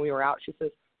night when we were out, she says,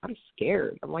 "I'm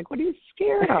scared." I'm like, "What are you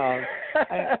scared of?"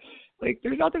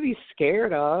 There's nothing to be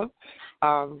scared of.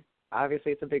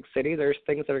 Obviously, it's a big city. There's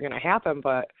things that are going to happen,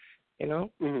 but, you know,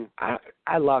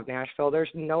 I love Nashville. There's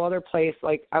no other place.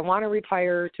 Like, I want to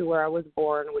retire to where I was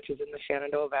born, which is in the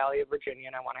Shenandoah Valley of Virginia,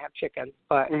 and I want to have chickens,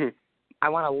 but I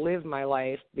want to live my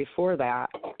life before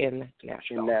that in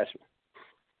Nashville.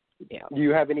 Yeah. Do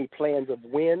you have any plans of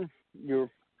when you're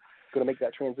going to make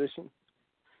that transition?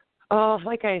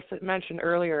 Like I mentioned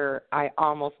earlier, I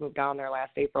almost moved down there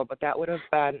last April, but that would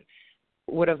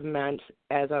have meant,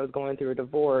 as I was going through a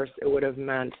divorce, it would have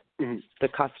meant the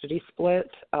custody split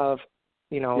of,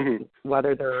 you know,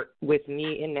 whether they're with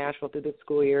me in Nashville through the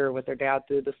school year or with their dad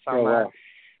through the summer,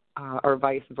 or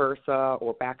vice versa,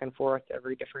 or back and forth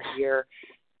every different year.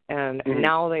 And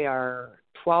now they are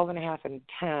 12 and a half and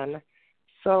 10,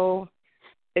 so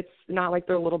it's not like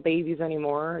they're little babies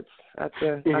anymore. That's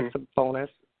a bonus.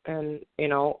 And, you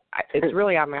know, it's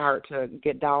really on my heart to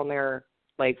get down there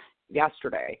like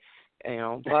yesterday, you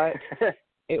know, but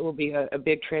it will be a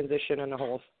big transition and a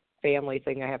whole family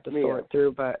thing I have to sort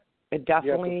through, but it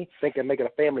definitely think of making a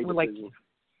family decision.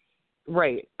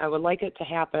 Right. I would like it to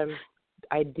happen.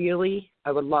 Ideally,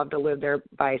 I would love to live there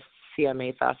by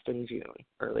CMA Fest in June,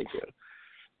 early June.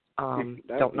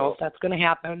 Don't know if that's going to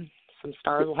happen. Some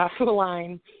stars will have to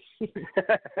align.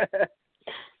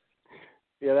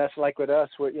 Yeah, that's like with us.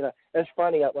 You know, it's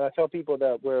funny when I tell people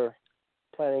that we're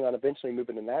planning on eventually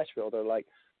moving to Nashville. They're like,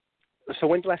 "So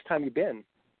when's the last time you've been?"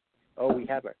 "Oh, we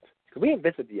haven't, because we ain't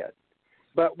visited yet."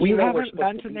 But we know we're supposed to. You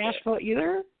haven't been to Nashville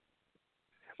either?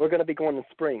 We're going to be going in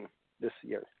spring this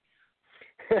year.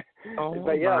 Oh,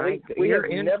 but yeah, you're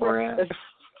in for it.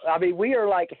 I mean, we are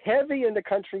like heavy into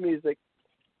country music,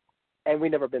 and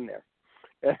we've never been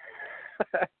there.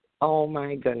 Oh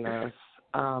my goodness.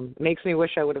 Makes me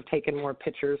wish I would have taken more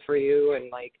pictures for you and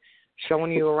like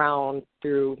showing you around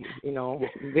through, you know,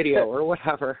 video or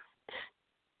whatever.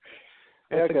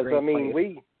 Yeah, because I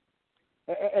mean,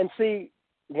 and see,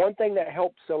 one thing that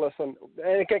helps sell us on,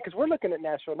 and again, because we're looking at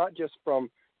Nashville not just from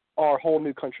our whole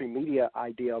new country media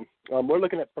idea, we're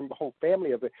looking at from the whole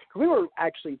family of it. Because we were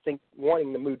actually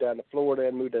wanting to move down to Florida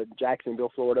and move to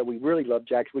Jacksonville, Florida. We really love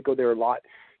Jacksonville. We go there a lot.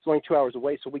 It's only 2 hours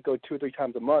away, so we go 2 or 3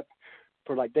 times a month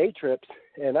for like day trips.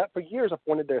 And for years I've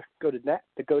wanted to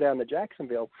go down to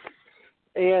Jacksonville.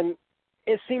 And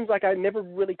it seems like I never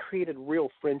really created real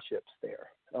friendships there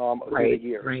over the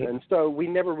years. Right. And so we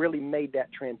never really made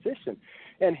that transition.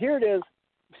 And here it is.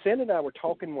 Sandy and I were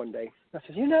talking one day. I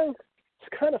said, you know,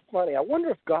 it's kind of funny. I wonder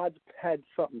if God had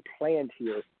something planned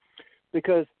here.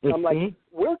 Because I'm like,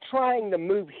 we're trying to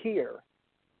move here.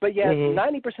 But yet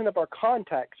 90% of our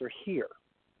contacts are here.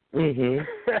 Mhm.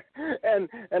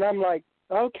 and I'm like,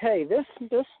 okay,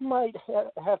 this might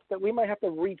we might have to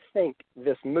rethink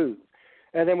this move.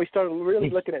 And then we started really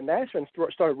looking at Nashville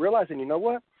and started realizing, you know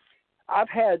what? I've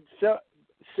had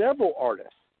several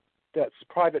artists that's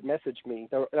private messaged me,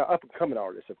 they're up-and-coming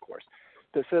artists, of course,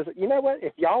 that says, you know what?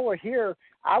 If y'all were here,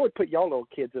 I would put y'all little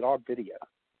kids in our video.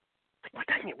 Like, well,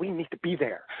 dang it, we need to be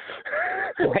there.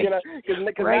 Right. You know,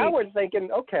 because now we're thinking,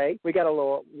 okay, we got a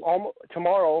little,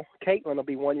 tomorrow Caitlin will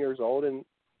be 1 year old and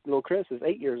little Chris is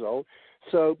 8 years old.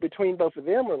 So between both of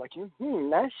them, we're like,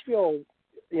 Nashville,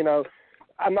 you know,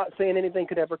 I'm not saying anything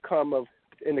could ever come of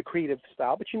in the creative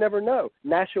style, but you never know.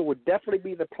 Nashville would definitely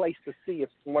be the place to see if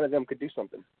one of them could do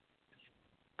something.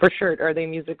 For sure. Are they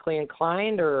musically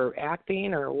inclined or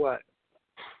acting or what?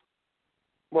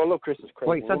 Well, little Chris is crazy.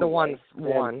 Well, you said the one's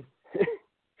one.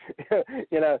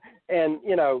 You know, and,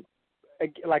 you know,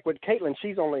 like with Caitlin,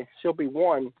 she'll be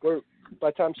one. By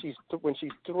the time when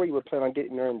she's 3, we're planning on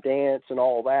getting her in dance and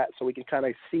all that, so we can kind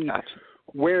of see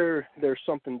where there's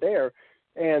something there.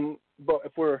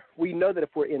 But we know that if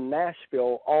we're in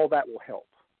Nashville, all that will help.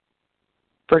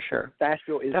 For sure.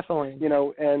 Nashville is definitely, you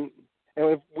know, and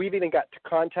if we've even got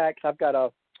contacts. I've got a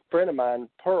friend of mine,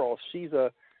 Pearl. She's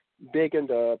big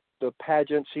into the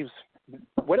pageant. She's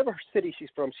whatever city she's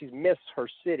from. She's missed her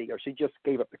city, or she just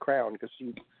gave up the crown because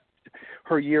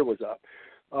her year was up.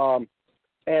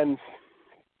 And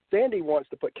Sandy wants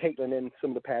to put Caitlin in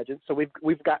some of the pageants, so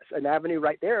we've got an avenue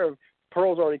right there.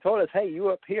 Pearl's already told us, hey, you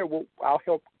up here, I'll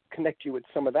help connect you with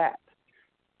some of that.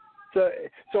 So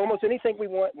almost anything we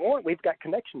want, we've got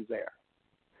connections there.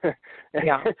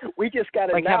 Yeah. We just got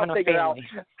to like now figure out.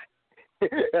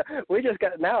 We just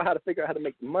got now how to figure out how to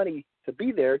make money to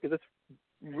be there because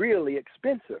it's really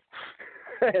expensive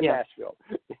in Nashville.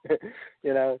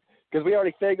 You know, because we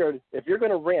already figured if you're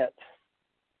going to rent,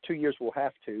 2 years we'll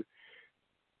have to.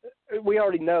 We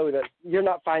already know that you're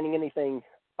not finding anything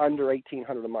under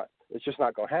 $1,800 a month. It's just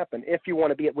not going to happen if you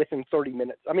want to be within 30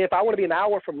 minutes. I mean, if I want to be an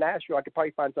hour from Nashville, I could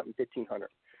probably find something $1,500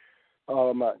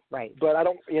 a month. Right. But I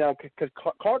don't, you know, because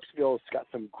Clarksville's got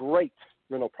some great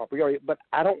rental property. But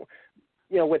I don't,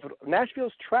 you know, with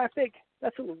Nashville's traffic,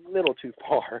 that's a little too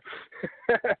far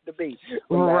to be.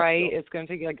 Right. It's going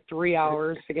to take like 3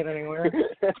 hours to get anywhere.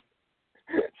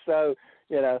 So,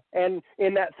 you know, and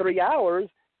in that 3 hours,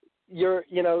 you're,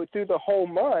 you know, through the whole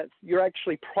month, you're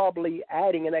actually probably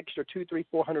adding an extra $200,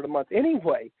 $300, $400 a month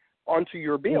anyway onto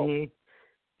your bill. Mm-hmm.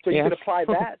 So you could apply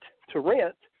that to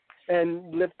rent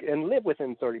and live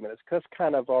within 30 minutes. Because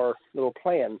kind of our little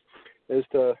plan is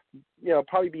to, you know,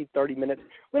 probably be 30 minutes.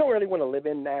 We don't really want to live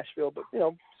in Nashville, but, you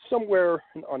know, somewhere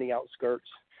on the outskirts,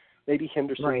 maybe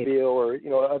Hendersonville or, you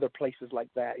know, other places like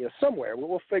that. You know, somewhere.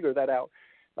 We'll figure that out.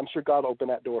 I'm sure God will open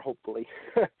that door, hopefully.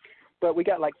 But we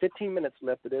got like 15 minutes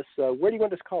left of this. Where do you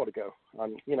want this call to go?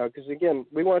 You know, because, again,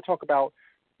 we want to talk about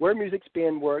where music's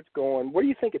been, where it's going. Where do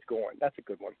you think it's going? That's a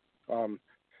good one.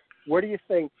 Where do you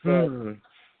think,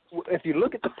 if you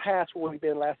look at the past, where we've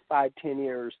been the last 5-10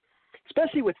 years,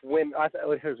 especially with women,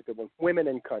 here's a good one, women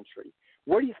in country.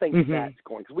 Where do you think that's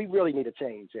going? Because we really need a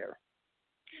change there.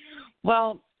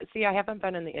 Well, see, I haven't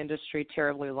been in the industry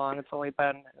terribly long. It's only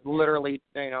been literally,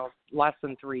 you know, less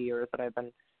than 3 years that I've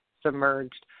been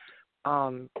submerged.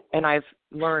 And I've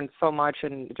learned so much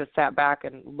and just sat back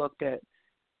and looked at,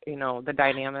 you know, the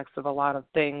dynamics of a lot of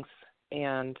things.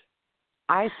 And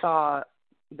I saw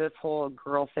this whole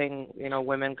girl thing, you know,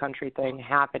 women country thing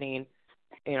happening,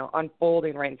 you know,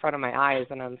 unfolding right in front of my eyes.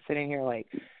 And I'm sitting here like,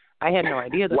 I had no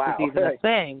idea this was even a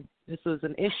thing. This was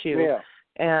an issue. Yeah.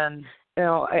 And, you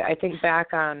know, I think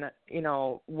back on, you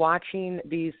know, watching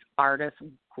these artists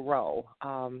grow.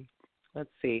 Let's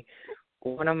see.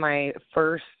 One of my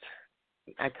first,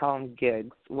 I call them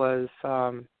gigs, was,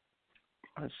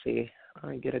 let's see,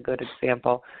 let me get a good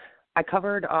example. I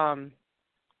covered a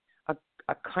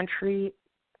country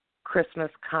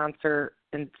Christmas concert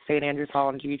in St. Andrews Hall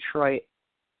in Detroit,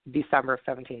 December of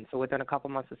 2017, so within a couple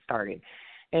months of starting.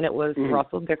 And it was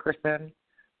Russell Dickerson,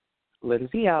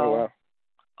 Lindsay L.,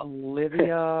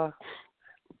 Olivia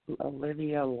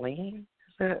Lane,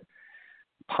 is it?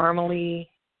 Parmalee,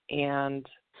 and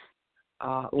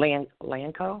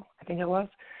Lanco, I think it was,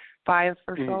 5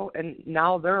 or so. And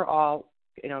now they're all,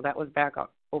 you know, that was back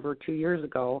over 2 years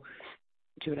ago,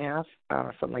 2.5,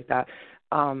 something like that.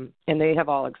 And they have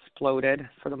all exploded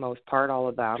for the most part, all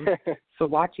of them. So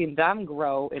watching them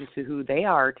grow into who they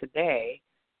are today,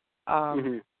 I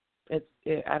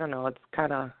don't know, it's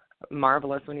kind of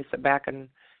marvelous when you sit back and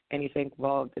you think,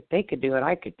 well, if they could do it,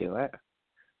 I could do it.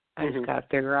 I just got to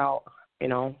figure out, you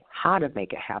know, how to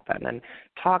make it happen and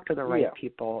talk to the right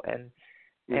people.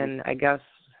 And I guess,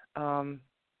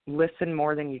 listen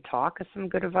more than you talk is some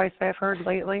good advice I've heard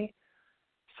lately.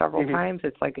 Several times.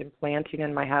 It's like implanting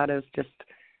in my head is just,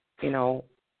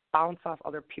 bounce off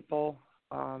other people,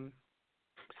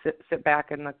 sit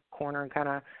back in the corner and kind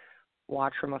of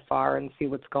watch from afar and see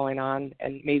what's going on.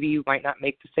 And maybe you might not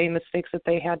make the same mistakes that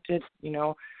they had to,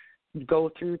 go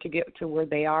through to get to where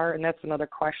they are. And that's another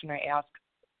question I ask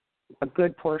a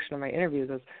good portion of my interviews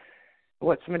is,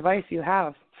 what's some advice you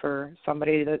have for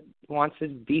somebody that wants to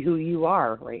be who you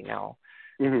are right now?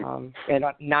 And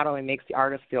not only makes the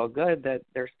artist feel good that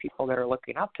there's people that are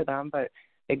looking up to them, but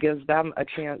it gives them a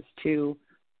chance to,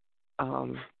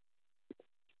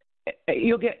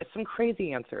 you'll get some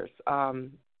crazy answers,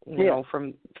 you know,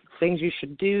 from things you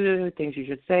should do, things you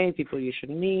should say, people you should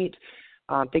meet,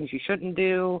 things you shouldn't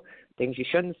do, things you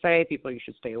shouldn't say, people you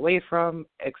should stay away from,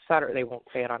 et cetera. They won't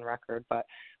say it on record, but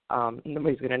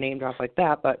nobody's going to name drop like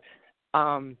that. But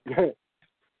I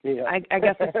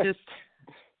guess it's just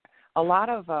a lot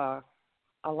of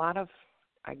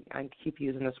I keep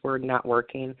using this word,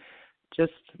 networking.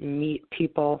 Just meet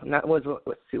people. And that was what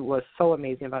was so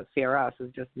amazing about CRS is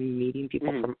just meeting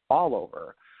people from all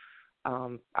over.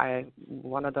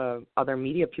 One of the other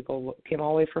media people came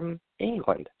all the way from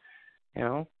England,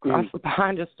 across the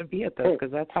pond just to be at this,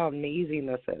 because that's how amazing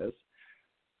this is.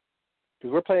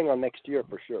 Because we're planning on next year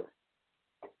for sure.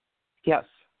 Yes.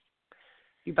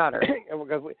 You better.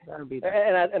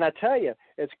 And I tell you,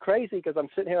 it's crazy because I'm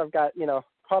sitting here, I've got,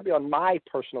 probably on my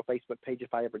personal Facebook page,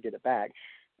 if I ever get it back,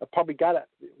 I've probably got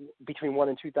between 1,000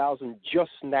 and 2,000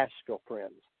 just Nashville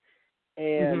friends.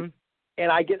 And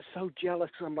and I get so jealous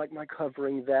because I'm like, am I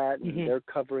covering that? And they're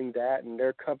covering that, and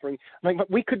they're covering. I'm like,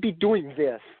 we could be doing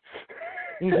this.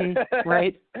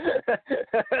 Right.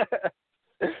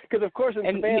 Because, of course,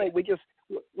 in Savannah,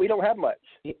 we don't have much.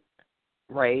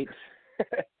 Right.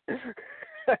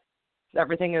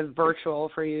 Everything is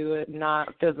virtual for you,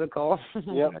 not physical.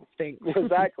 Yep,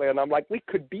 exactly. And I'm like, we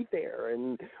could be there,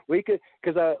 and we could,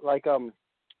 because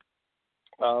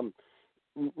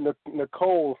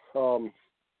Nicole from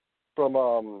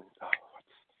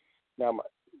the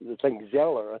thing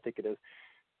Zeller, I think it is.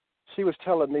 She was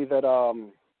telling me that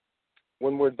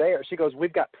when we're there, she goes,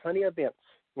 we've got plenty of events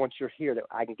once you're here that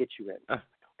I can get you in.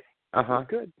 Okay,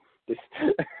 good.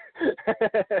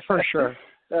 For sure.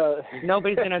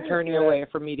 Nobody's going to turn you away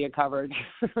from media coverage.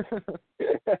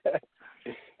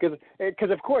 Because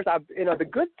of course, the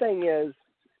good thing is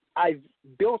I've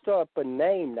built up a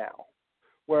name now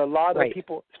where a lot of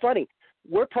people, it's funny,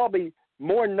 we're probably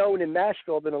more known in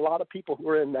Nashville than a lot of people who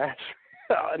are in Nashville,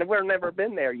 and we've never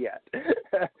been there yet.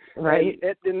 Right.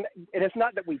 And it's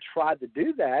not that we tried to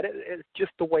do that, it's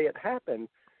just the way it happened.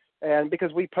 And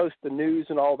because we post the news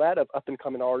and all that of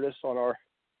up-and-coming artists on our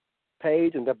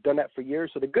page, and have done that for years.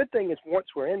 So the good thing is once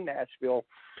we're in Nashville,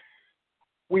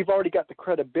 we've already got the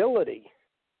credibility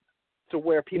to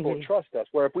where people trust us.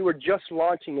 Where if we were just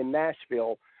launching in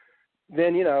Nashville,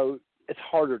 then, it's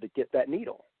harder to get that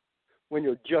needle when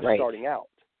you're just starting out.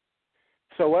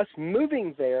 So us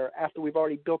moving there after we've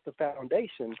already built the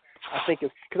foundation, I think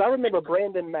is, because I remember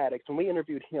Brandon Maddox, when we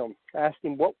interviewed him, asked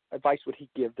him what advice would he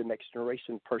give the next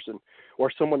generation person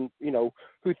or someone,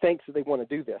 who thinks that they want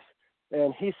to do this.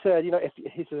 And he said,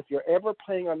 if you're ever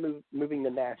planning on moving to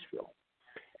Nashville,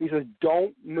 he says,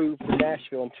 don't move to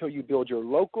Nashville until you build your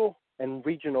local and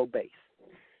regional base.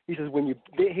 He says,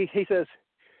 he says,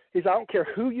 I don't care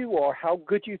who you are, how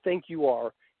good you think you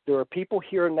are, there are people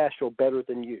here in Nashville better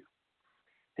than you.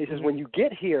 He says, when you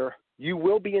get here, you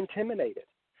will be intimidated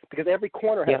because every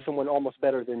corner has someone almost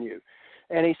better than you.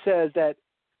 And he says that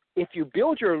if you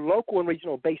build your local and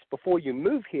regional base before you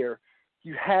move here,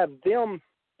 you have them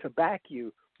to back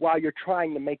you while you're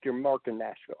trying to make your mark in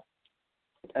Nashville.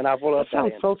 And I've that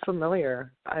sounds so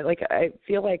familiar. I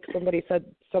feel like somebody said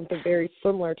something very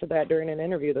similar to that during an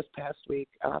interview this past week.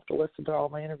 I'll have to listen to all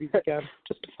my interviews again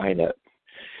just to find it.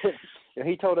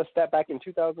 He told us that back in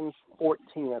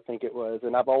 2014, I think it was.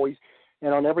 And I've always,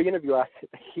 and on every interview,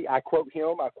 I quote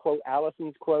him, I quote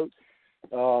Allison's quote.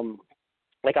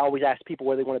 Like I always ask people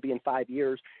where they want to be in 5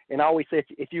 years, and I always say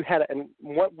if you had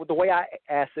the way I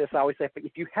ask this, I always say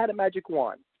if you had a magic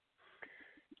wand,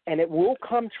 and it will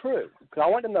come true. Because I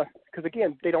want them to, because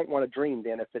again, they don't want to dream.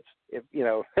 Then if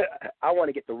I want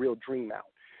to get the real dream out.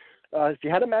 If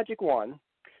you had a magic wand,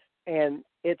 and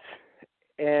it's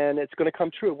going to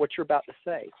come true of what you're about to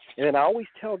say, and then I always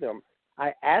tell them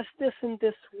I asked this in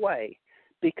this way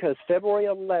because February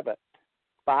 11th.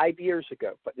 5 years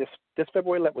ago, but this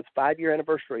February 11th was 5-year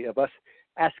anniversary of us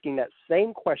asking that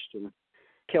same question,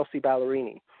 Kelsey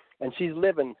Ballerini, and she's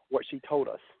living what she told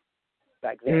us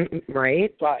back then.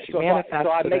 Right. So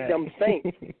I make them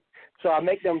think. So I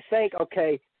make them think.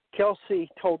 Okay, Kelsey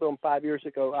told them 5 years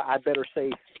ago, I better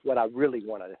say what I really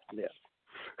want to live.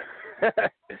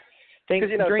 Because,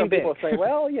 some people say,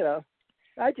 well,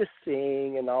 I just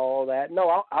sing and all that.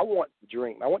 No, I want the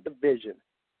dream. I want the vision.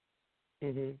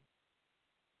 Mhm.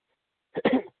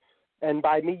 And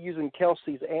by me using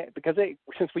Kelsey's, because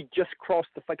since we just crossed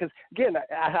because again,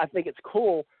 I think it's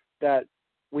cool that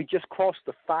we just crossed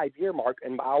the 5-year mark,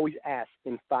 and I always ask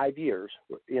in 5 years,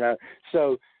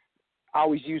 so I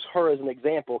always use her as an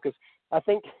example because I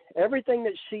think everything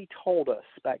that she told us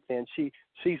back then,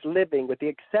 she's living, with the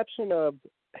exception of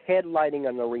headlining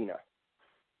an arena.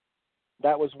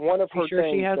 That was one of her sure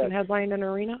things. She hasn't headlined an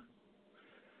arena?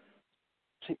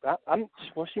 She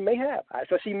may have.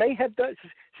 So she may have done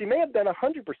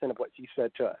 100% of what she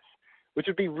said to us, which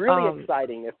would be really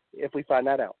exciting if we find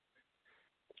that out.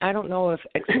 I don't know if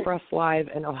Express Live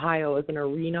in Ohio is an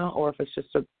arena or if it's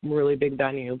just a really big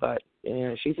venue, but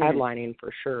she's headlining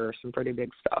for sure, some pretty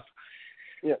big stuff.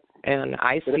 Yeah. And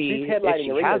if she's headlining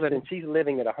arenas, then she's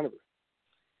living at 100%.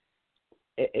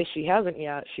 If she hasn't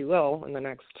yet, she will in the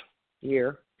next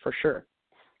year for sure.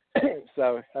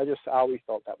 So I always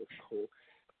thought that was cool.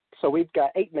 So we've got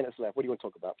 8 minutes left. What do you want to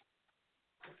talk about?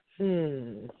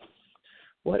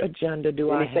 What agenda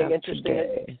do I have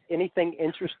today? Anything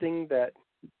interesting that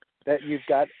you've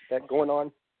got that going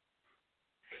on?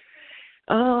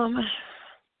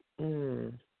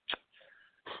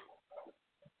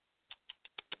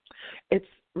 It's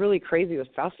really crazy with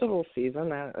festival season.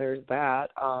 There's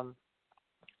that.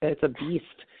 It's a beast.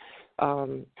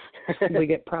 We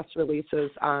get press releases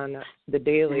on the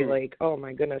daily, like, oh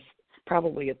my goodness,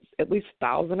 probably it's at least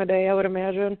 1,000 a day, I would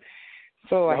imagine.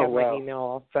 So I have my email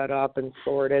all set up and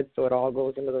sorted so it all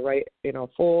goes into the right,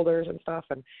 folders and stuff.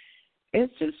 And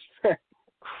it's just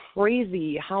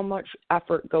crazy how much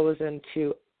effort goes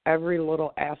into every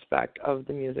little aspect of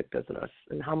the music business,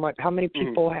 and how many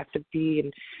people have to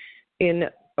be in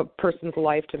a person's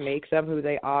life to make them who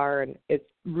they are. And it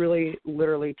really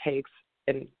literally takes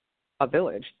a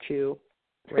village to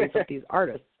raise up these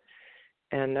artists.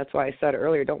 And that's why I said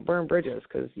earlier, don't burn bridges,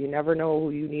 because you never know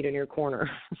who you need in your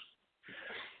corner.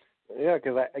 Yeah,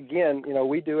 because again,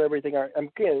 we do everything.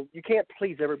 Again, you can't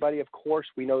please everybody. Of course,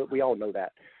 we all know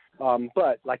that.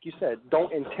 But like you said,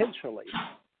 don't intentionally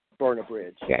burn a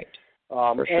bridge. Right.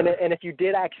 For sure. And if you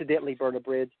did accidentally burn a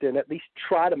bridge, then at least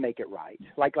try to make it right.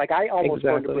 Like I almost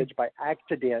burned a bridge by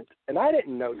accident, and I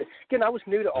didn't know that. Again, I was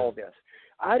new to all this.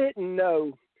 I didn't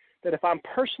know that if I'm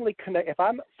personally if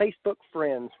I'm Facebook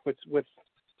friends with,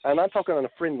 and I'm talking on a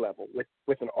friend level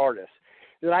with an artist,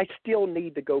 that I still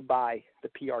need to go buy the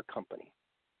PR company.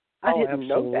 I didn't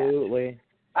know that.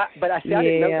 But I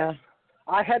didn't know that.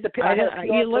 I had the PR.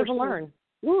 You live and learn.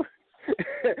 Woo.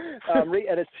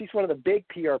 And she's one of the big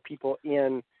PR people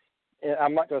in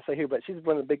I'm not going to say who, but she's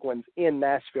one of the big ones in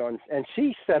Nashville. And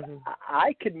she said,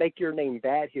 I could make your name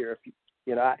bad here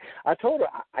if I told her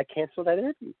I canceled that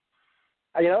interview.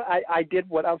 I did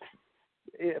what I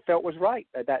felt was right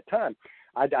at that time.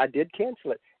 I did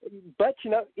cancel it. But,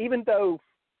 even though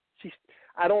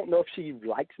I don't know if she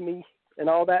likes me and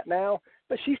all that now,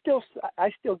 but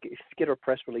I still get her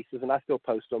press releases and I still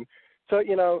post them. So,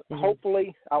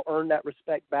 hopefully I'll earn that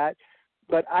respect back.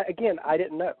 But I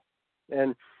didn't know.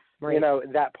 And,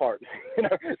 that part,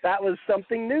 that was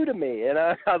something new to me. And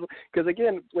because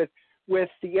again, with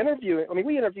the interview,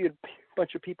 we interviewed a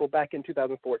bunch of people back in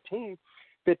 2014,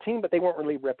 15, but they weren't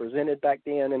really represented back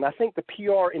then. And I think the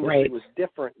PR industry was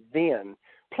different then.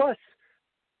 Plus,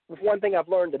 one thing I've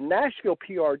learned, the Nashville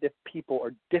PR people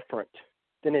are different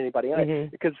than anybody else.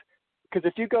 Because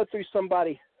if you go through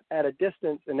somebody at a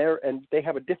distance and they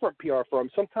have a different PR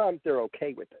firm, sometimes they're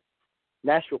okay with it.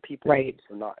 Nashville people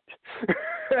are not.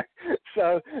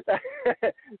 So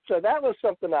that was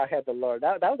something I had to learn.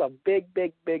 That was a big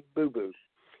boo-boo.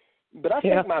 But I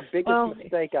think my biggest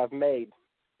mistake I've made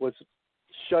was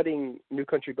shutting New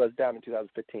Country Buzz down in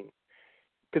 2015.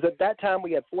 Because at that time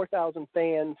we had 4,000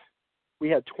 fans. We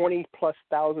had 20-plus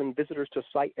thousand visitors to the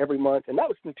site every month, and that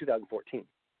was in 2014.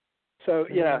 So,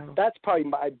 that's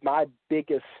probably my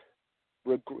biggest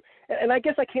regret. And I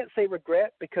guess I can't say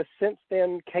regret because since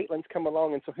then Caitlin's come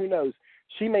along, and so who knows?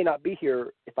 She may not be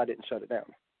here if I didn't shut it down.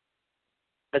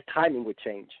 The timing would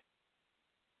change.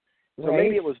 So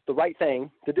maybe it was the right thing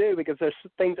to do because there's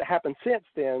things that happened since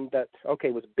then that,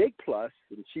 was a big plus,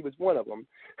 and she was one of them.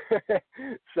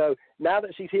 So now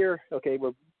that she's here,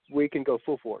 we can go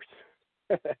full force.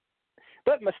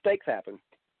 But mistakes happen.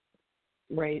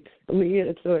 Right.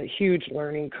 It's a huge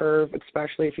learning curve,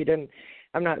 especially if you didn't.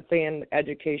 I'm not saying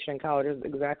education in college is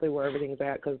exactly where everything's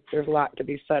at because there's a lot to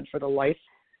be said for the life,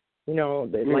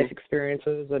 the life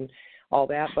experiences and all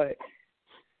that. But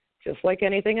just like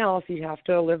anything else, you have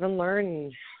to live and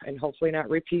learn and hopefully not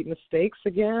repeat mistakes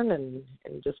again and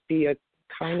just be a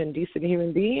kind and decent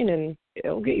human being, and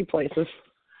it'll get you places.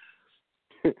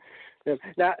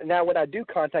 Now, when I do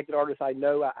contact an artist I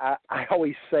know, I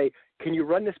always say, can you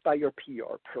run this by your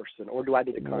PR person, or do I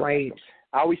need to contact them?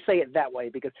 I always say it that way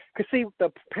because see,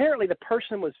 apparently the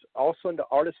person was also, the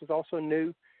artist was also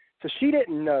new, so she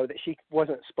didn't know that she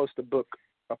wasn't supposed to book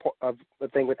a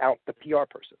thing without the PR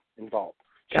person involved.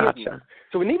 Gotcha.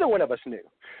 So neither one of us knew,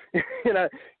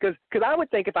 because I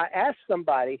would think if I asked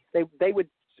somebody, they would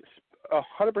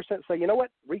 100% say, you know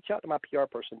what, reach out to my PR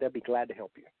person. They'll be glad to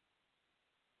help you.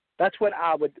 That's what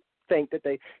I would think that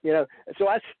they, so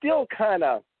I still kind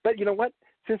of, but you know what,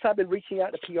 since I've been reaching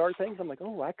out to PR things, I'm like,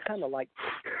 oh, I kind of like,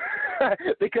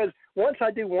 because once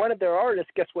I do one of their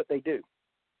artists, guess what they do?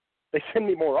 They send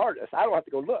me more artists. I don't have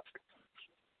to go look.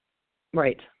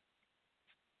 Right.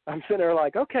 I'm sitting there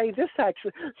like, okay, this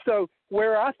actually, so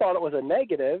where I thought it was a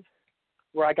negative,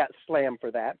 where I got slammed for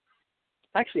that,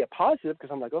 actually a positive, because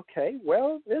I'm like, okay,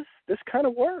 well, this kind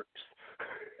of works.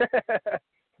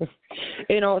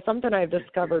 Something I've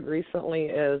discovered recently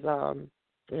is,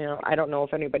 I don't know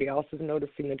if anybody else is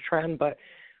noticing the trend, but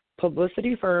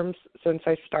publicity firms, since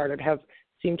I started, have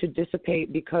seemed to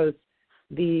dissipate because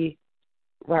the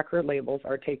record labels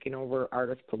are taking over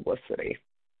artist publicity.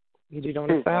 Did you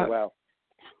notice that? Oh, wow.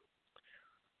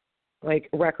 Like,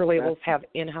 record labels have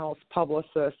in-house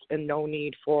publicists and no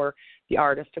need for the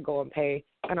artist to go and pay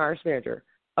an artist manager,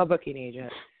 a booking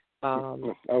agent,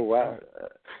 oh, wow.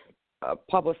 A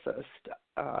publicist,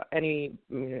 any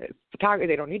photographer.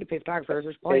 They don't need to pay photographers.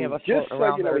 There's plenty of us floating around. Just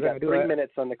so you know, we got 3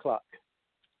 minutes on the clock.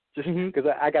 Just because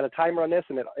I got a timer on this,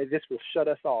 and this will shut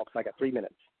us off. I got 3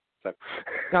 minutes. So.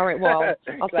 All right, well,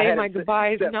 I'll say my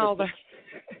goodbyes now.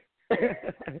 Because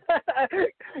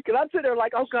I'm sitting there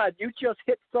like, oh, God, you just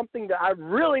hit something that I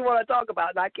really want to talk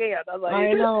about, and I can't. I was like,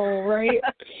 I know, right?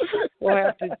 We'll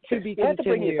have to be we'll continued. have to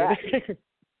bring you back.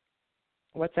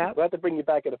 What's that? We'll have to bring you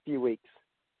back in a few weeks.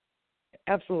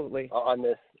 Absolutely. On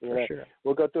this. For sure.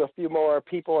 We'll go through a few more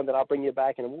people, and then I'll bring you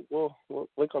back, and we're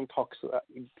going to talk. So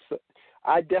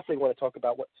I definitely want to talk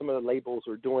about what some of the labels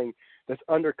are doing that's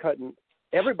undercutting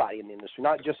everybody in the industry,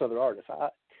 not just other artists.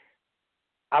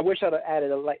 I wish I'd have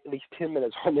added at least 10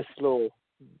 minutes on this little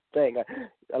thing.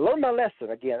 I learned my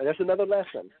lesson again. There's another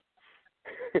lesson.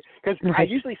 Because I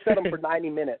usually set them for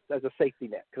 90 minutes as a safety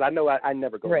net, because I know I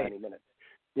never go 90 minutes.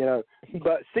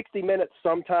 But 60 minutes,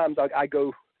 sometimes I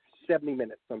go 70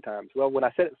 minutes sometimes. Well, when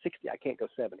I set it 60, I can't go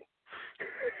 70.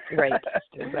 Right,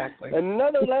 exactly.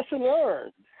 Another lesson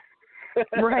learned.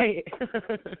 Right.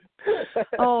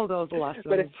 Oh, those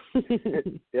lessons.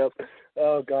 Yep.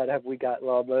 Oh, God, have we got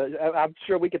long? I'm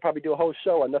sure we could probably do a whole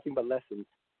show on nothing but lessons.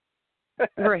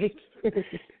 Right.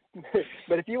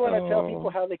 But if you want to tell people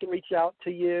how they can reach out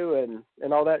to you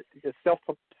and all that, it's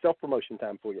self-promotion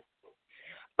time for you.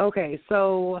 Okay,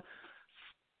 so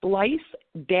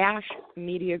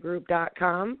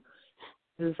Splice-mediagroup.com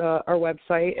is our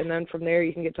website, and then from there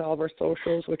you can get to all of our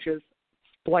socials, which is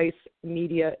Splice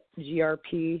Media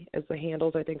GRP as the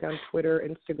handles, I think, on Twitter,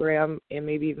 Instagram, and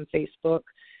maybe even Facebook.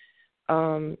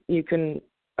 You can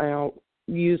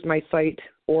use my site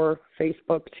or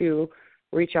Facebook to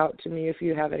reach out to me if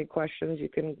you have any questions. You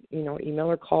can,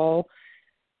 email or call.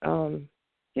 So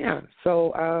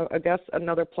I guess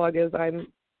another plug is I'm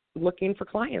looking for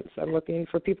clients. I'm looking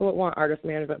for people that want artist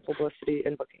management, publicity,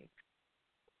 and booking.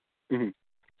 Mm-hmm.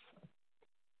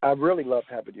 I really love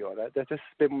having you on that. That's just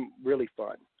been really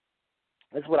fun.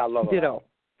 That's what I love about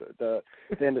the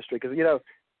industry. Because,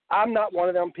 I'm not one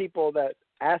of them people that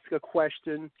ask a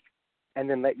question and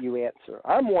then let you answer.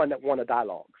 I'm one that want a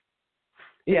dialogue.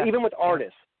 Yeah. Even with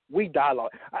artists, we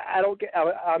dialogue.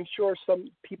 I'm sure some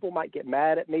people might get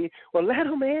mad at me. Well, let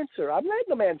them answer. I'm letting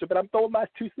them answer, but I'm throwing my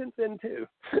 2 cents in too.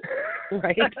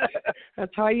 Right.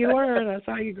 That's how you learn. That's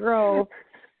how you grow.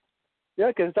 Yeah,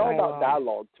 because it's all about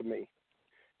dialogue to me.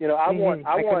 I want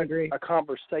a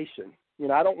conversation.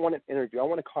 I don't want an interview. I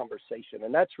want a conversation,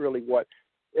 and that's really what.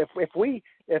 If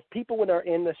people when they're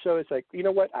in the show, it's like, you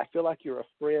know what? I feel like you're a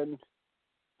friend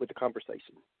with the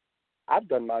conversation. I've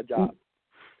done my job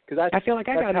because I feel like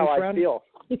I got how a friend. I feel.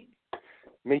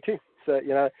 Me too. So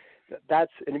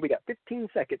and we got 15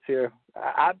 seconds here.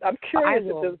 I'm curious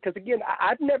because again,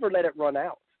 I've never let it run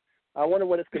out. I wonder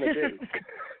what it's going to do.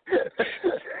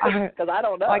 Because I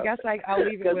don't know. Well, I guess I'll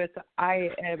leave it with I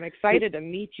am excited to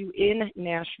meet you in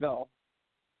Nashville.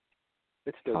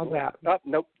 It's still How's that? Oh,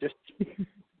 nope. Just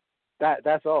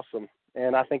that's awesome.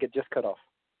 And I think it just cut off.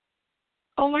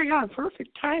 Oh, my God. Perfect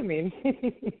timing.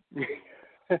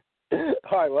 All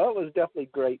right. Well, it was definitely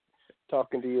great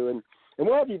talking to you. And And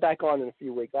we'll have you back on in a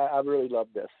few weeks. I really love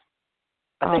this.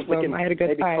 I think we can I had a good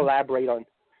maybe time. collaborate on.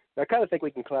 I kind of think we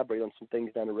can collaborate on some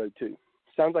things down the road too.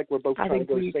 Sounds like we're both trying to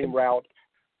go the same route.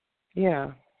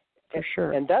 Yeah, for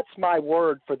sure. And that's my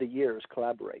word for the year is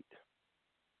collaborate.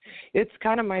 It's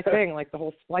kind of my thing, like the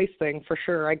whole Splice thing, for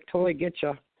sure. I totally get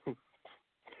you.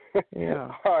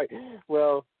 Yeah. All right.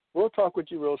 Well, we'll talk with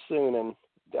you real soon, and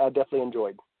I definitely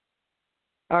enjoyed.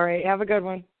 All right. Have a good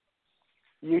one.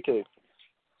 You too.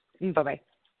 Bye-bye.